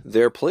found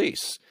their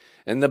place.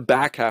 And the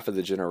back half of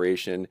the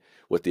generation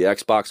with the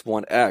Xbox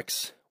One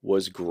X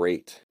was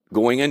great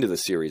going into the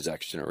Series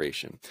X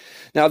generation.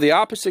 Now, the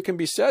opposite can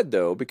be said,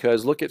 though,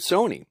 because look at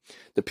Sony.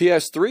 The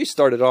PS3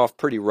 started off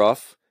pretty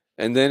rough,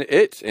 and then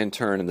it, in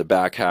turn, in the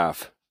back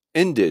half,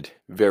 ended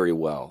very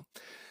well.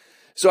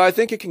 So I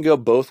think it can go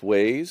both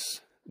ways.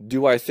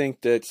 Do I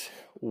think that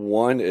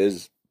one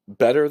is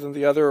better than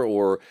the other?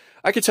 Or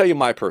I could tell you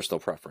my personal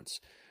preference.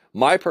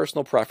 My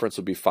personal preference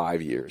would be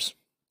 5 years.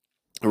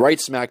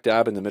 Right smack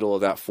dab in the middle of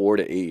that 4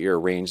 to 8 year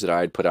range that I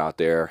had put out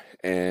there.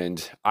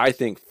 And I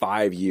think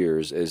 5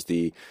 years is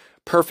the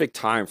perfect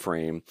time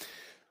frame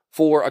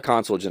for a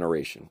console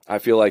generation. I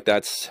feel like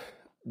that's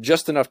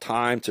just enough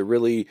time to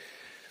really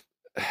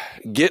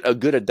get a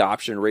good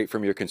adoption rate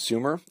from your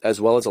consumer,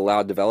 as well as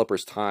allow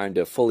developers time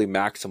to fully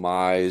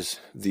maximize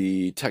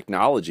the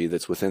technology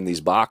that's within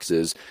these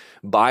boxes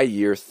by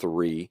year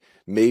 3,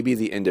 maybe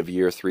the end of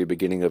year 3,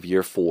 beginning of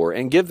year 4,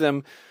 and give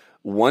them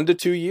 1 to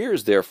 2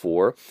 years,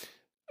 therefore,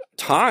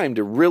 time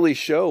to really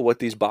show what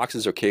these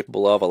boxes are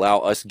capable of, allow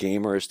us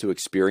gamers to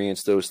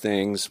experience those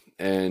things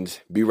and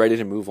be ready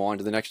to move on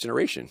to the next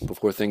generation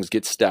before things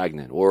get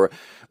stagnant, or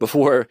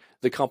before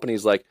the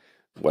companies like,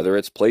 whether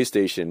it's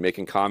PlayStation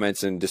making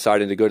comments and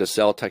deciding to go to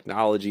sell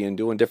technology and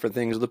doing different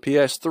things with the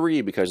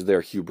PS3 because of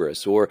their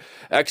hubris, or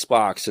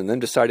Xbox and then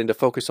deciding to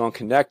focus on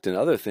Kinect and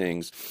other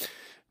things.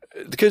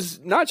 Because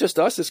not just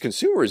us as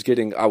consumers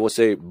getting, I will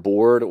say,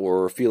 bored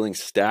or feeling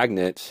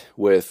stagnant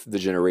with the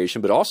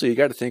generation, but also you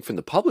got to think from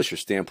the publisher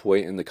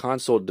standpoint and the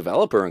console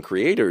developer and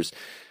creators,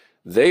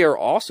 they are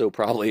also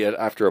probably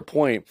after a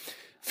point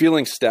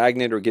feeling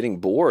stagnant or getting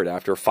bored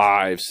after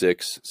 5,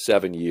 6,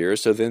 7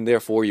 years. So then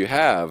therefore you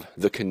have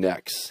the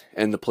Kinects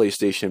and the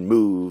PlayStation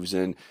Moves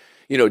and,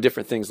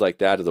 different things like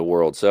that of the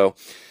world. So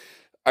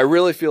I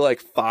really feel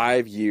like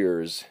 5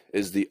 years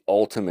is the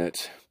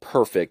ultimate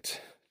perfect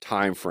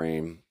time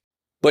frame.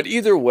 But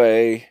either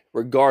way,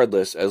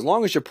 regardless, as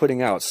long as you're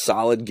putting out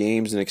solid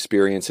games and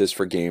experiences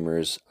for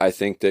gamers, I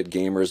think that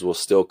gamers will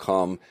still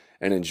come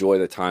and enjoy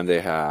the time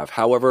they have,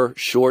 however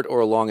short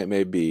or long it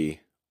may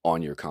be,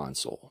 on your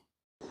console.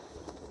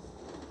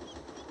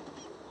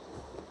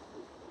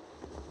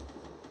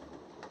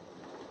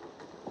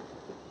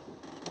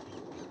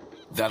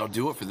 That'll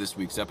do it for this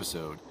week's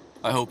episode.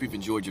 I hope you've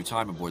enjoyed your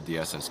time aboard the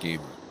SS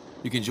Gamer.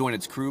 You can join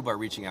its crew by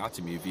reaching out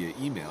to me via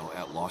email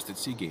at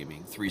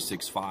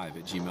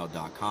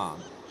lostatseagaming365@gmail.com,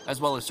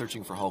 as well as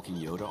searching for Hulking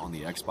Yoda on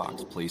the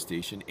Xbox,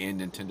 PlayStation, and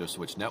Nintendo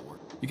Switch network.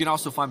 You can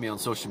also find me on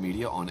social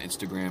media on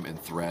Instagram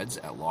and Threads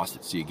at Lost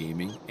at Sea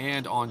Gaming,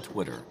 and on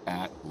Twitter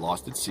at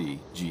Lost at Sea,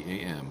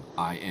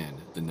 GAMIN,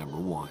 the number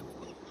 1.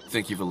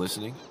 Thank you for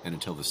listening, and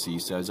until the sea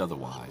says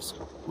otherwise,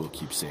 we'll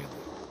keep sailing.